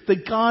Scriptures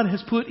that God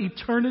has put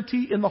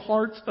eternity in the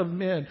hearts of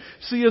men.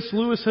 C.S.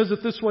 Lewis says it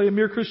this way in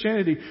Mere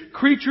Christianity: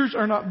 creatures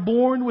are not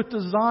born with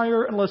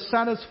desire unless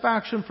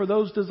satisfaction for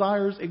those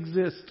desires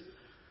exist.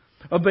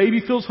 A baby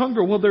feels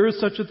hunger. Well, there is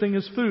such a thing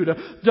as food. A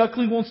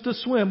duckling wants to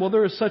swim. Well,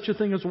 there is such a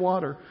thing as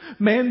water.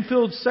 Man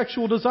feels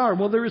sexual desire.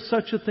 Well, there is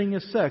such a thing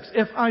as sex.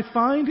 If I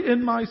find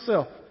in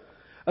myself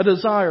a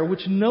desire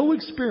which no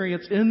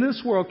experience in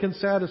this world can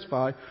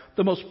satisfy,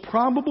 the most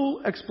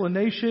probable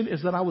explanation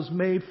is that I was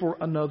made for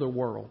another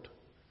world.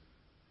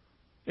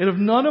 And if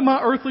none of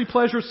my earthly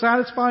pleasures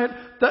satisfy it,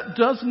 that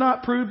does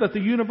not prove that the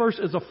universe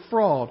is a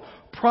fraud.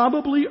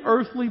 Probably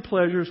earthly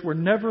pleasures were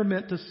never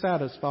meant to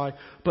satisfy,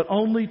 but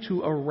only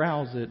to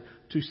arouse it,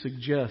 to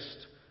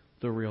suggest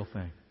the real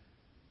thing.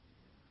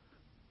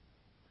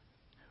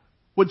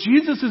 What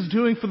Jesus is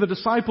doing for the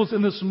disciples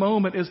in this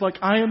moment is like,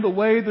 I am the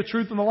way, the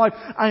truth, and the life.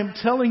 I am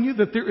telling you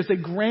that there is a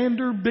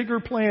grander, bigger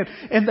plan,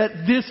 and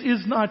that this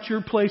is not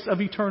your place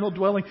of eternal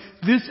dwelling.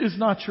 This is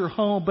not your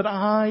home, but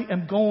I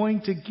am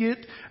going to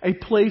get a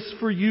place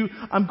for you.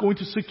 I'm going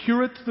to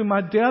secure it through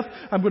my death.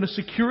 I'm going to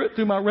secure it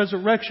through my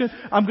resurrection.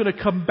 I'm going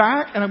to come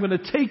back, and I'm going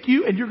to take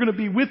you, and you're going to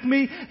be with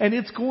me, and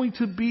it's going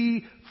to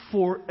be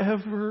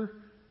forever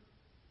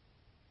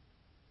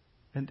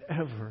and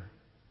ever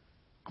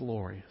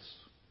glorious.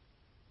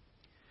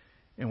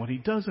 And what He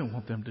doesn't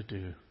want them to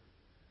do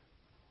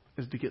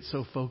is to get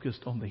so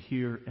focused on the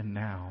here and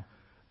now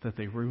that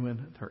they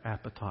ruin their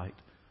appetite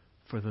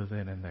for the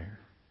then and there.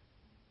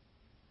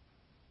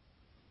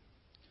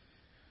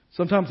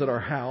 Sometimes at our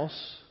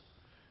house,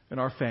 in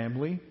our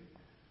family,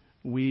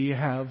 we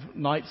have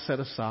nights set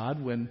aside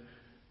when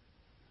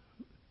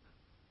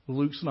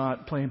Luke's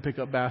not playing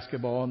pickup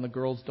basketball and the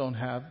girls don't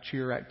have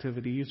cheer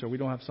activities, or we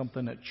don't have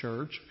something at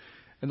church.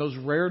 And those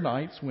rare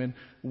nights when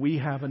we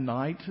have a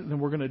night, then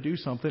we're going to do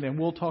something, and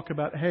we'll talk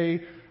about,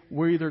 hey,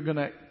 we're either going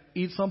to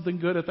eat something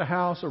good at the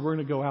house or we're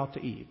going to go out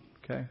to eat.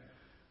 Okay?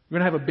 We're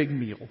going to have a big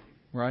meal,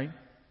 right?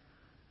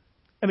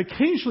 And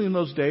occasionally in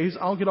those days,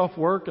 I'll get off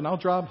work and I'll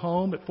drive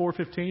home at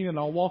 4:15 and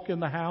I'll walk in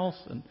the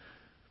house, and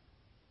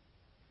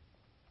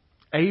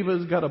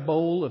Ava's got a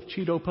bowl of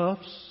Cheeto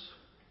Puffs.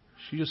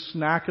 She's just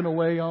snacking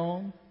away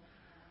on.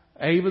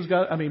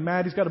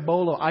 Maddie's got a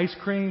bowl of ice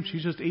cream.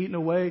 She's just eating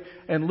away.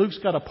 And Luke's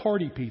got a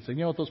party pizza.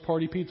 You know what those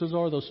party pizzas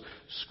are? Those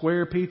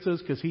square pizzas,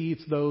 because he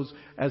eats those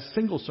as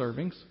single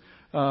servings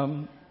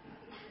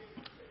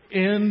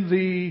in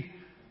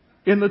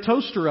the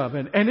toaster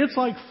oven. And it's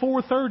like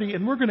 4:30,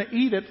 and we're going to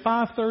eat at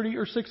 5:30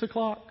 or 6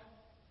 o'clock.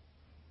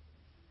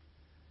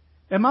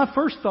 And my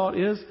first thought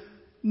is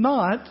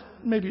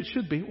maybe it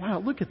should be, wow,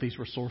 look at these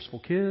resourceful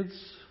kids.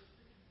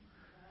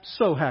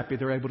 So happy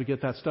they're able to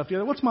get that stuff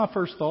together. What's my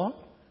first thought?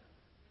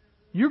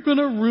 You're going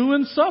to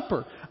ruin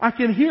supper. I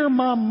can hear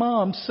my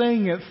mom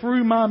saying it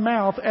through my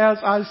mouth as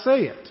I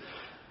say it.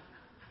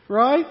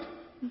 Right?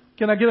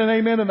 Can I get an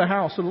amen in the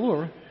house of the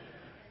Lord?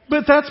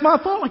 But that's my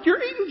thought. Like, you're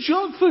eating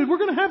junk food. We're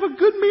going to have a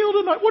good meal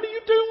tonight. What are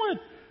you doing?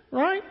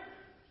 Right?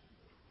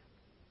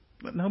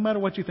 But no matter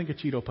what you think of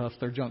Cheeto Puffs,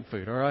 they're junk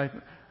food. All right?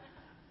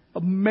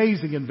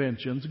 Amazing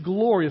inventions.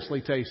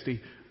 Gloriously tasty.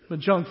 But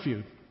junk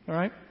food. All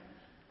right?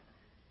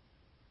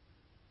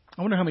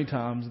 I wonder how many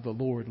times the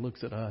Lord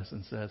looks at us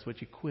and says, would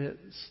you quit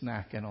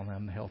snacking on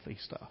unhealthy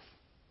stuff?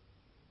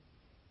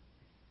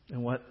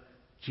 And what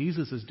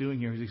Jesus is doing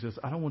here is He says,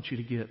 I don't want you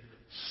to get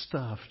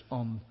stuffed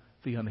on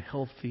the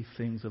unhealthy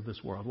things of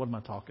this world. What am I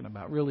talking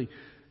about? Really,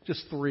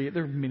 just three.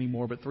 There are many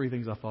more, but three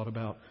things I thought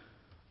about.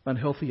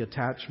 Unhealthy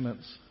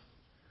attachments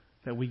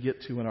that we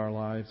get to in our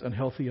lives,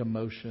 unhealthy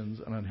emotions,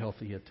 and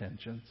unhealthy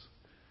attentions.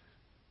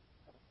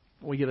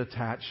 We get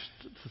attached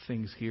to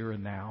things here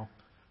and now.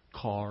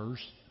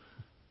 Cars.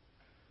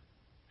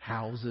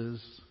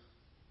 Houses,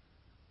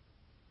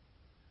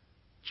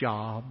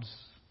 jobs,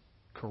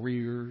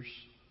 careers.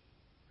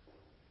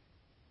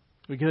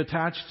 We get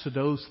attached to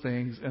those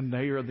things, and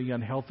they are the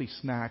unhealthy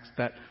snacks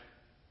that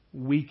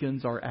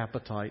weakens our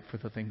appetite for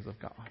the things of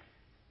God.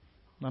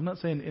 I'm not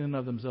saying in and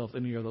of themselves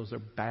any of those are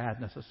bad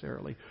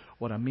necessarily.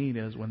 What I mean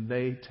is when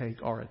they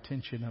take our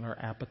attention and our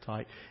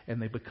appetite and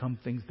they become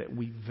things that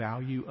we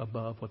value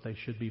above what they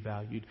should be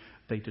valued,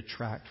 they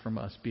detract from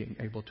us being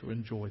able to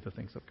enjoy the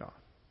things of God.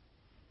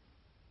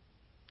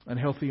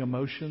 Unhealthy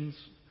emotions.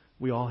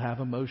 We all have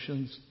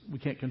emotions. We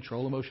can't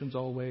control emotions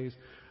always.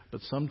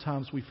 But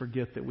sometimes we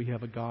forget that we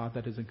have a God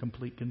that is in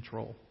complete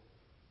control.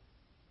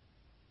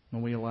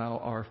 When we allow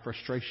our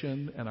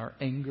frustration and our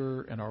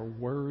anger and our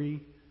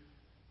worry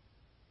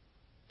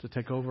to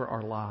take over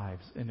our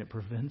lives, and it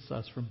prevents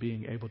us from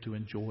being able to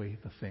enjoy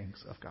the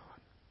things of God.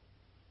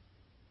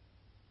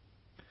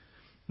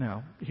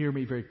 Now, hear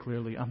me very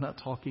clearly. I'm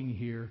not talking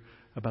here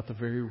about the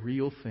very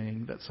real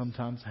thing that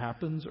sometimes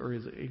happens or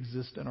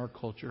exists in our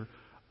culture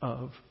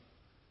of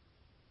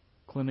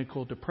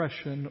clinical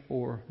depression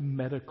or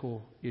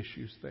medical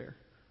issues there.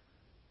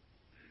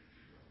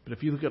 But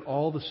if you look at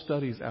all the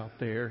studies out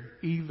there,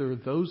 either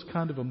those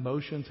kind of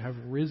emotions have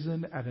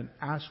risen at an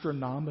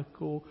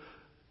astronomical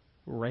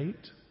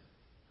rate,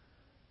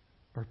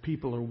 our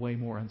people are way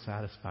more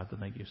unsatisfied than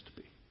they used to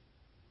be.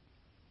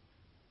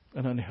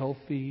 And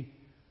unhealthy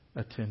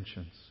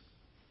attentions.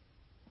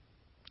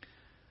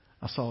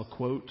 I saw a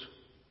quote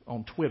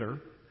on Twitter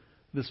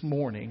this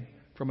morning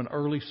from an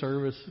early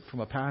service from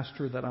a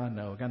pastor that I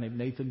know, a guy named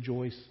Nathan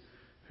Joyce,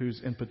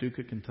 who's in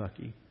Paducah,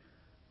 Kentucky.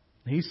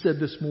 He said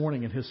this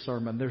morning in his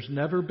sermon, there's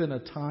never been a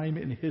time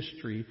in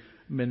history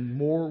when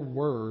more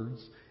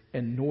words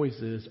and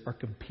noises are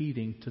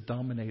competing to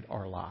dominate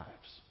our lives.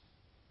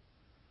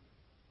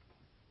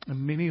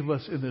 And many of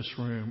us in this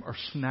room are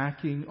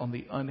snacking on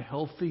the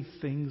unhealthy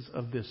things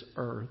of this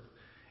earth,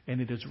 and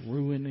it is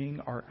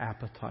ruining our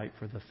appetite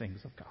for the things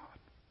of God.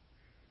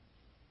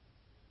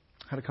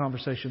 I had a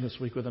conversation this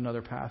week with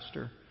another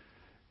pastor.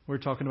 We were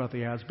talking about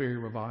the Asbury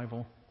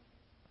revival.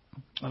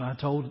 And I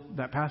told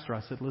that pastor,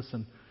 I said,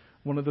 listen,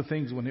 one of the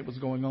things when it was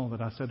going on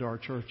that I said to our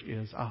church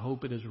is, I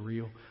hope it is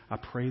real. I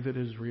pray that it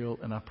is real,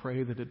 and I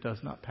pray that it does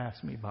not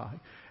pass me by.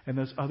 And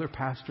this other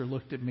pastor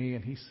looked at me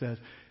and he said,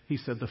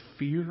 the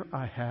fear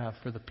I have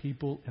for the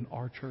people in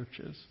our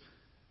churches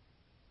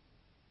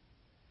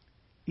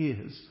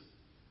is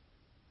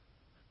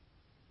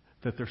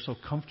that they're so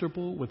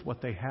comfortable with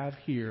what they have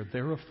here,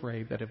 they're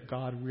afraid that if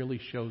God really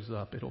shows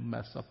up, it'll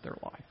mess up their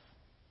life.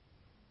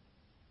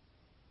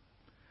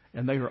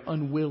 And they are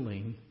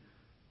unwilling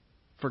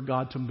for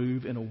God to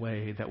move in a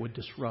way that would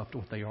disrupt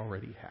what they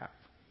already have.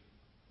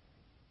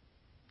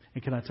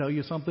 And can I tell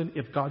you something?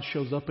 If God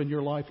shows up in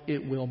your life,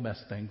 it will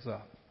mess things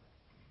up.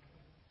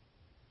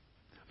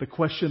 The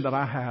question that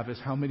I have is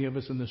how many of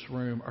us in this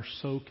room are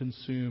so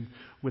consumed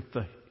with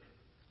the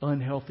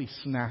unhealthy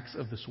snacks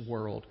of this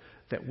world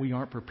that we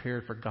aren't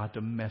prepared for God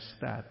to mess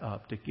that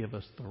up to give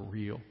us the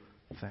real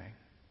thing.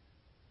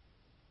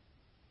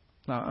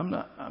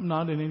 Now, I'm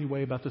not in any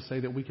way about to say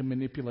that we can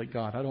manipulate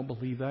God. I don't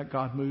believe that.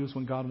 God moves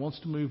when God wants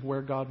to move,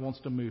 where God wants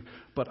to move.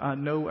 But I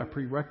know a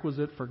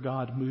prerequisite for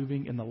God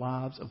moving in the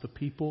lives of the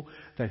people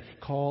that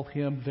call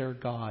Him their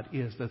God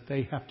is that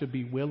they have to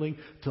be willing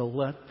to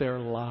let their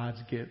lives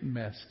get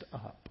messed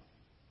up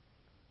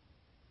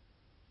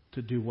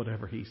to do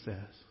whatever He says.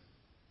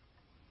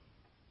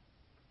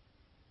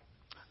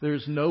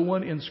 There's no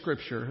one in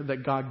Scripture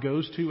that God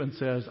goes to and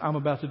says, I'm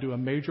about to do a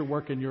major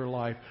work in your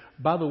life.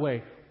 By the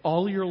way,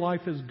 all of your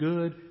life is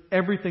good.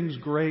 Everything's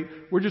great.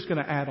 We're just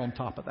going to add on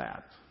top of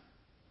that.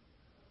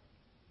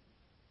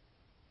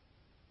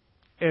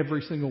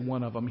 Every single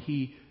one of them,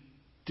 He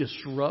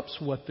disrupts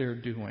what they're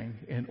doing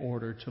in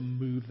order to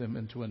move them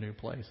into a new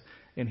place.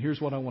 And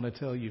here's what I want to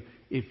tell you.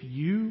 If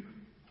you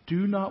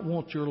do not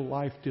want your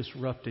life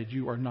disrupted,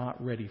 you are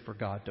not ready for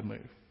God to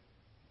move.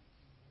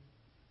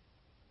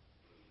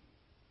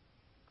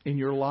 In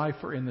your life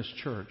or in this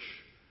church,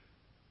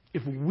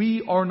 if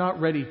we are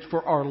not ready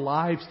for our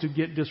lives to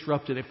get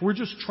disrupted, if we're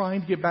just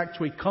trying to get back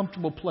to a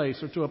comfortable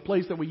place or to a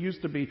place that we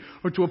used to be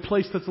or to a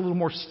place that's a little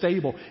more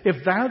stable, if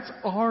that's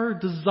our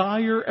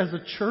desire as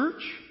a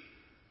church,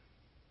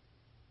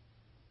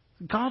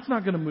 God's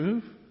not going to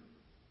move.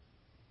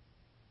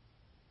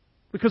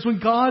 Because when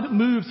God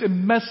moves, it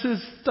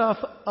messes stuff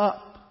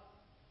up.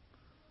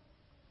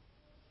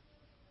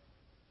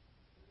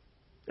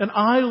 And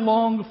I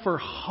long for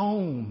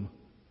home.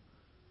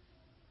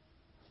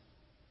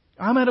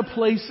 I'm at a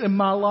place in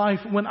my life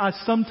when I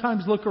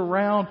sometimes look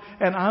around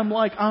and I'm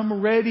like,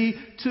 I'm ready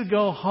to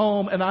go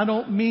home. And I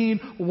don't mean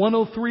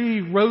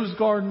 103 Rose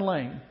Garden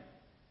Lane.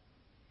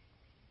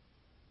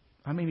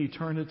 I mean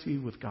eternity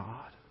with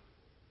God.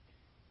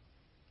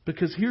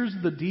 Because here's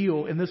the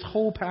deal. In this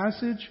whole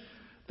passage,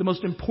 the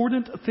most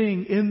important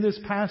thing in this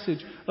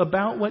passage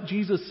about what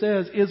Jesus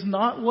says is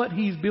not what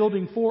He's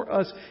building for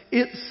us.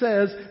 It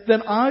says,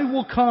 then I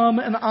will come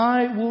and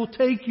I will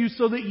take you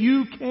so that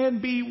you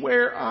can be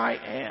where I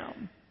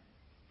am.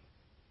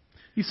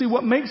 You see,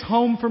 what makes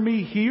home for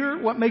me here,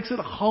 what makes it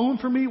a home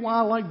for me, why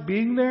I like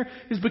being there,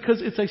 is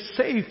because it's a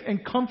safe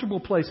and comfortable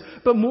place.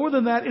 But more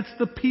than that, it's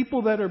the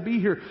people that are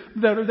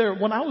there.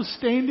 When I was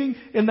standing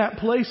in that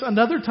place,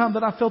 another time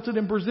that I felt it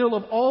in Brazil,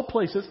 of all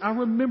places, I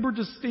remember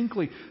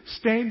distinctly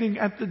standing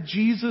at the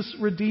Jesus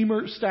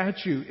Redeemer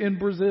statue in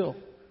Brazil.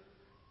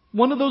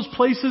 One of those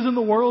places in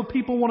the world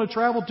people want to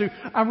travel to.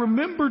 I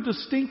remember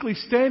distinctly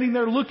standing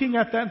there looking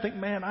at that and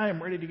thinking, man, I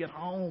am ready to get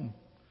home.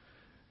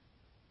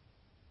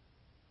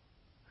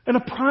 And a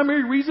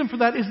primary reason for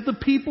that is the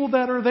people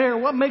that are there.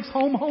 What makes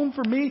home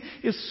for me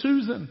is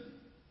Susan.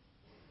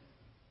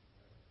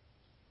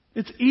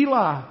 It's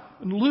Eli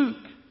and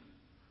Luke.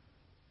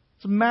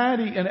 It's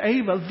Maddie and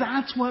Ava.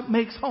 That's what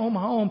makes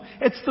home.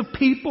 It's the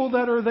people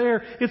that are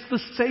there. It's the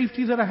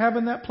safety that I have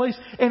in that place.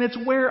 And it's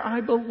where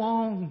I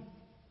belong.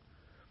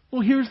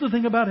 Well, here's the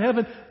thing about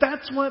heaven.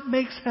 That's what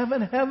makes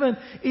heaven heaven.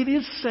 It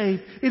is safe.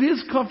 It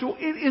is comfortable.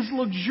 It is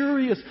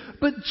luxurious.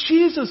 But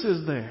Jesus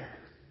is there.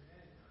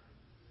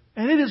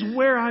 And it is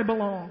where I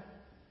belong.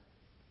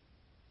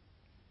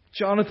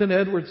 Jonathan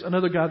Edwards,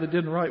 another guy that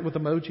didn't write with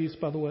emojis,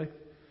 by the way.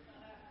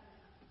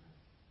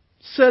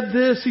 said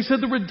this. He said,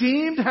 the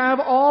redeemed have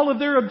all of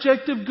their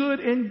objective good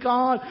in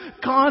God.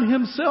 God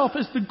Himself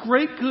is the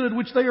great good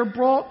which they are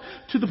brought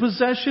to the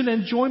possession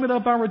and enjoyment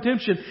of our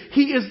redemption.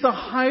 He is the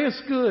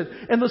highest good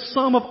and the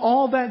sum of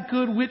all that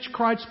good which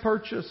Christ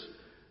purchased.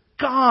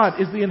 God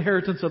is the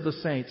inheritance of the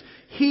saints.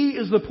 He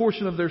is the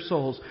portion of their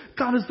souls.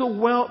 God is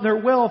their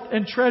wealth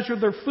and treasure,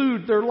 their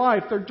food, their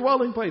life, their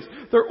dwelling place,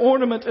 their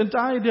ornament and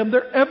diadem,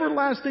 their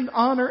everlasting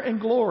honor and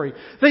glory.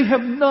 They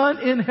have none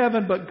in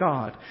heaven but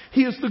God.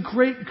 He is the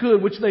great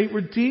good which they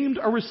redeemed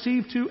or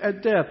received to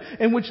at death,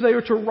 and which they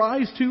are to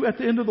rise to at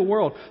the end of the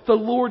world. The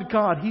Lord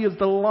God, He is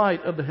the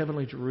light of the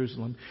heavenly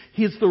Jerusalem.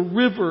 He is the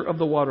river of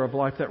the water of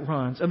life that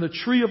runs, and the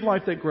tree of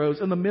life that grows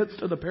in the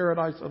midst of the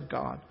paradise of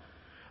God.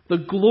 The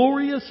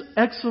glorious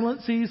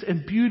excellencies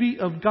and beauty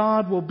of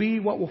God will be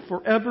what will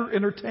forever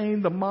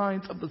entertain the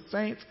minds of the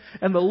saints,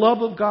 and the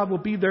love of God will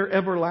be their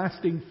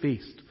everlasting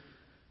feast.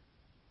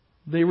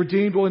 The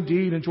redeemed will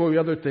indeed enjoy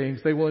other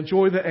things. They will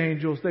enjoy the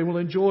angels. They will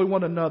enjoy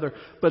one another.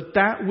 But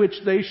that which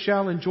they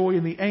shall enjoy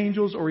in the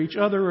angels or each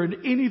other or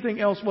in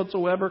anything else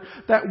whatsoever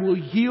that will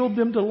yield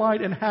them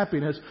delight and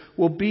happiness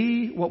will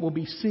be what will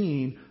be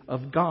seen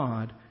of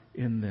God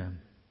in them.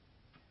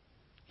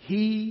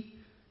 He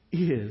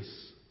is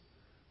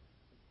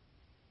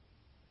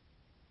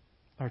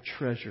our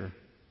treasure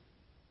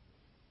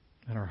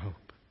and our hope.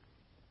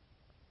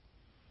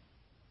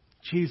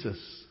 Jesus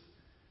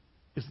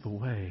is the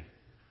way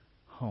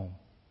home.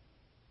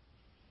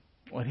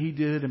 What He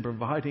did in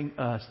providing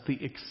us,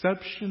 the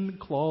exception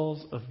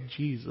clause of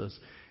Jesus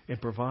in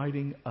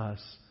providing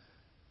us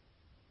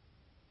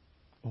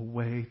a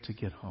way to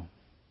get home.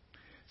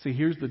 See,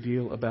 here's the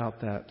deal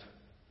about that.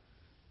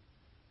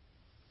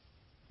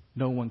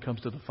 No one comes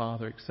to the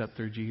Father except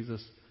through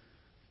Jesus.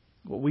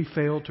 What we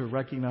fail to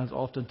recognize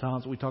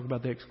oftentimes when we talk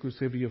about the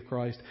exclusivity of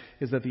Christ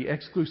is that the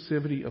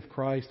exclusivity of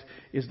Christ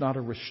is not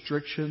a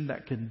restriction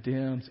that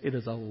condemns. It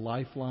is a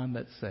lifeline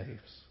that saves.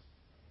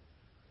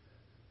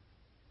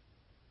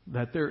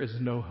 That there is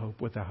no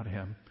hope without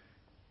Him.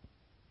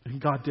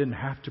 And God didn't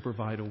have to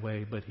provide a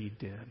way, but He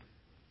did.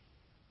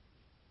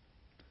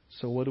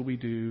 So what do we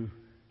do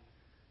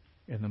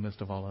in the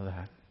midst of all of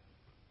that?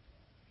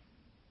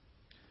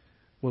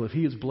 Well, if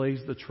He has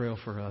blazed the trail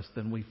for us,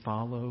 then we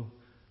follow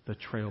the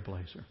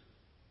trailblazer.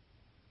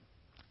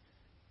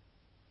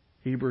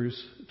 Hebrews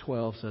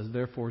 12 says,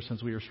 therefore,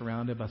 since we are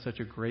surrounded by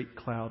such a great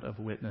cloud of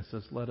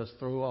witnesses, let us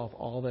throw off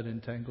all that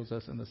entangles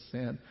us and the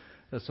sin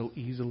that so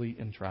easily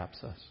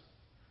entraps us.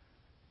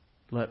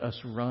 Let us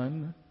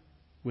run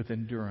with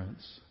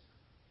endurance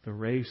the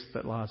race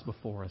that lies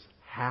before us.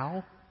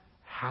 How?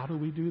 How do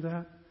we do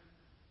that?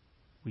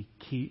 We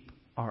keep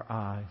our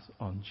eyes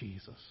on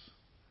Jesus.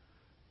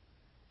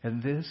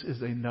 And this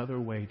is another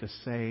way to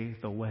say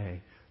the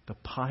way. The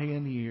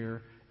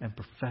pioneer and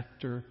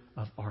perfecter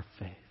of our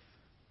faith.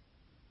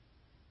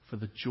 For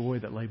the joy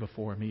that lay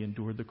before Him, He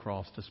endured the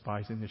cross,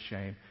 despising the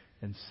shame,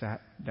 and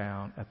sat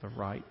down at the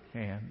right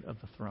hand of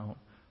the throne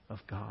of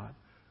God.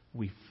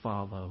 We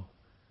follow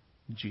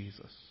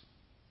Jesus.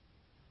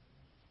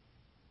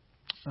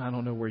 I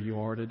don't know where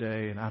you are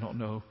today, and I don't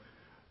know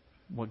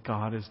what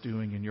God is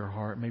doing in your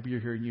heart. Maybe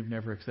you're here and you've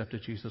never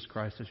accepted Jesus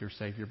Christ as your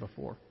Savior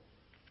before.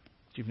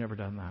 You've never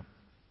done that.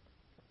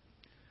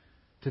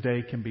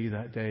 Today can be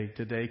that day.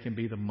 Today can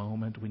be the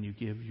moment when you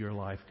give your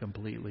life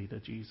completely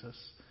to Jesus.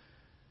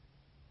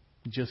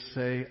 Just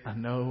say, I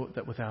know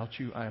that without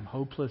You I am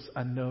hopeless.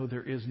 I know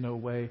there is no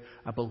way.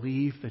 I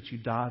believe that You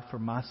died for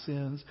my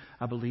sins.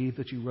 I believe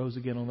that You rose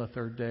again on the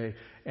third day.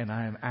 And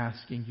I am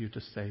asking You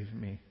to save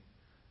me.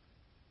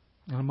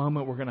 In a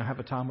moment, we're going to have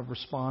a time of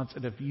response.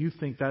 And if you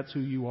think that's who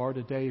you are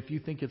today, if you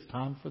think it's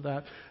time for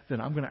that,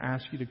 then I'm going to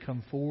ask you to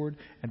come forward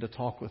and to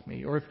talk with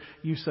me. Or if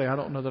you say, I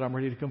don't know that I'm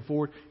ready to come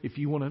forward, if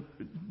you want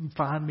to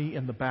find me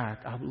in the back,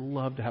 I'd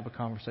love to have a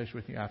conversation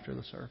with you after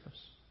the service.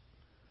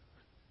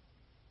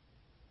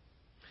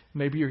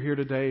 Maybe you're here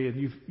today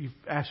and you've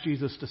asked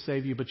Jesus to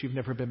save you, but you've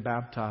never been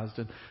baptized.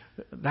 And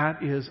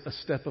that is a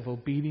step of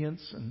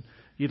obedience. And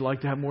you'd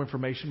like to have more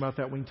information about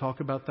that, we can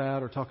talk about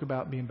that or talk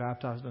about being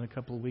baptized in a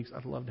couple of weeks.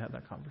 I'd love to have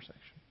that conversation.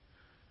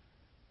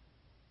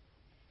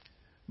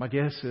 My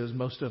guess is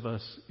most of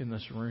us in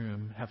this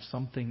room have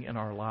something in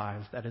our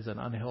lives that is an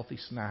unhealthy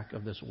snack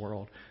of this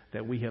world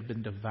that we have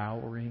been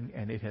devouring,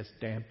 and it has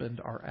dampened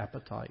our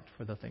appetite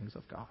for the things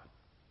of God.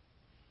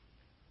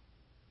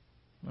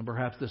 And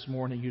perhaps this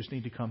morning you just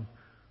need to come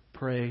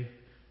pray. You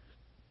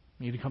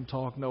need to come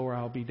talk. Know where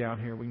I'll be down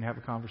here. We can have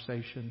a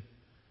conversation.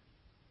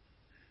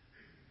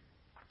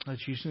 But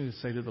you just need to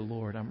say to the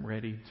Lord, I'm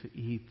ready to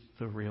eat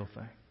the real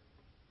thing.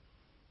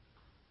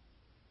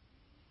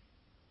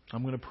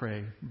 I'm going to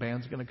pray.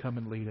 Band's going to come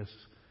and lead us.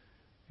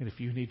 And if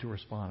you need to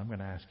respond, I'm going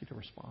to ask you to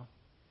respond.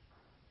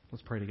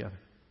 Let's pray together.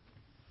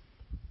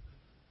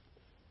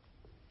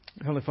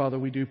 Heavenly Father,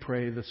 we do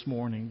pray this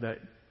morning that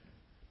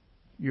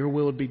Your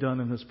will would be done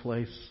in this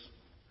place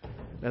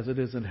as it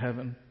is in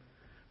heaven.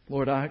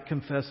 Lord, I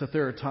confess that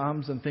there are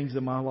times and things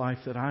in my life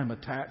that I am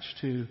attached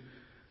to,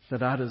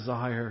 that I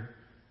desire,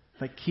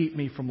 that keep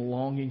me from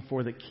longing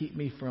for, that keep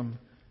me from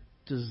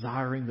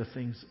desiring the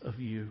things of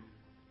you.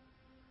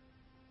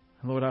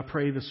 And Lord, I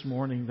pray this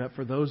morning that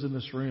for those in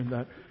this room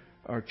that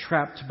are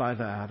trapped by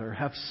that or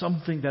have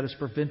something that is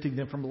preventing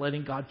them from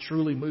letting God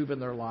truly move in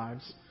their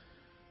lives,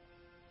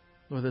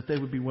 Lord, that they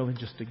would be willing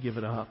just to give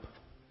it up.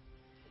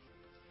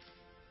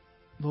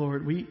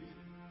 Lord, we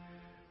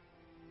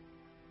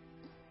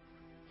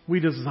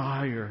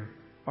desire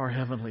our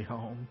heavenly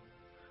home.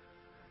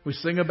 We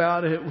sing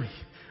about it.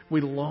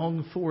 We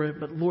long for it.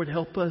 But Lord,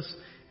 help us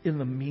in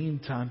the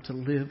meantime to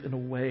live in a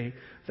way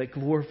that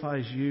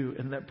glorifies you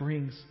and that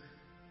brings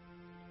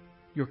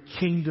your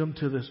kingdom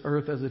to this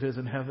earth as it is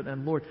in heaven.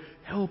 And Lord,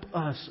 help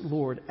us,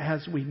 Lord,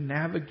 as we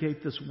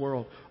navigate this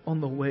world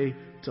on the way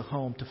to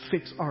home, to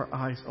fix our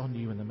eyes on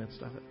you in the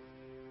midst of it.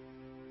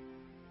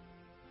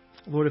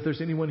 Lord, if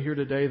there's anyone here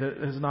today that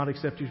has not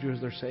accepted you as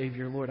their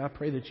Savior, Lord, I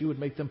pray that you would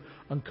make them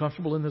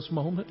uncomfortable in this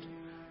moment.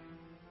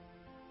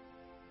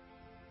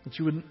 That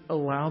you would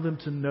allow them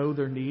to know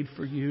their need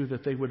for you,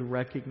 that they would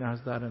recognize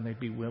that and they'd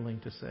be willing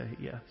to say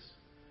yes.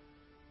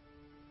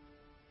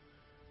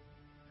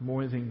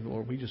 More than anything,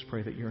 Lord, we just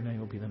pray that your name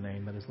will be the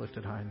name that is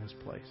lifted high in this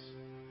place.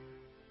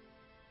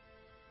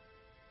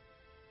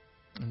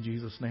 In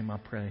Jesus' name I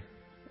pray.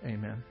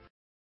 Amen.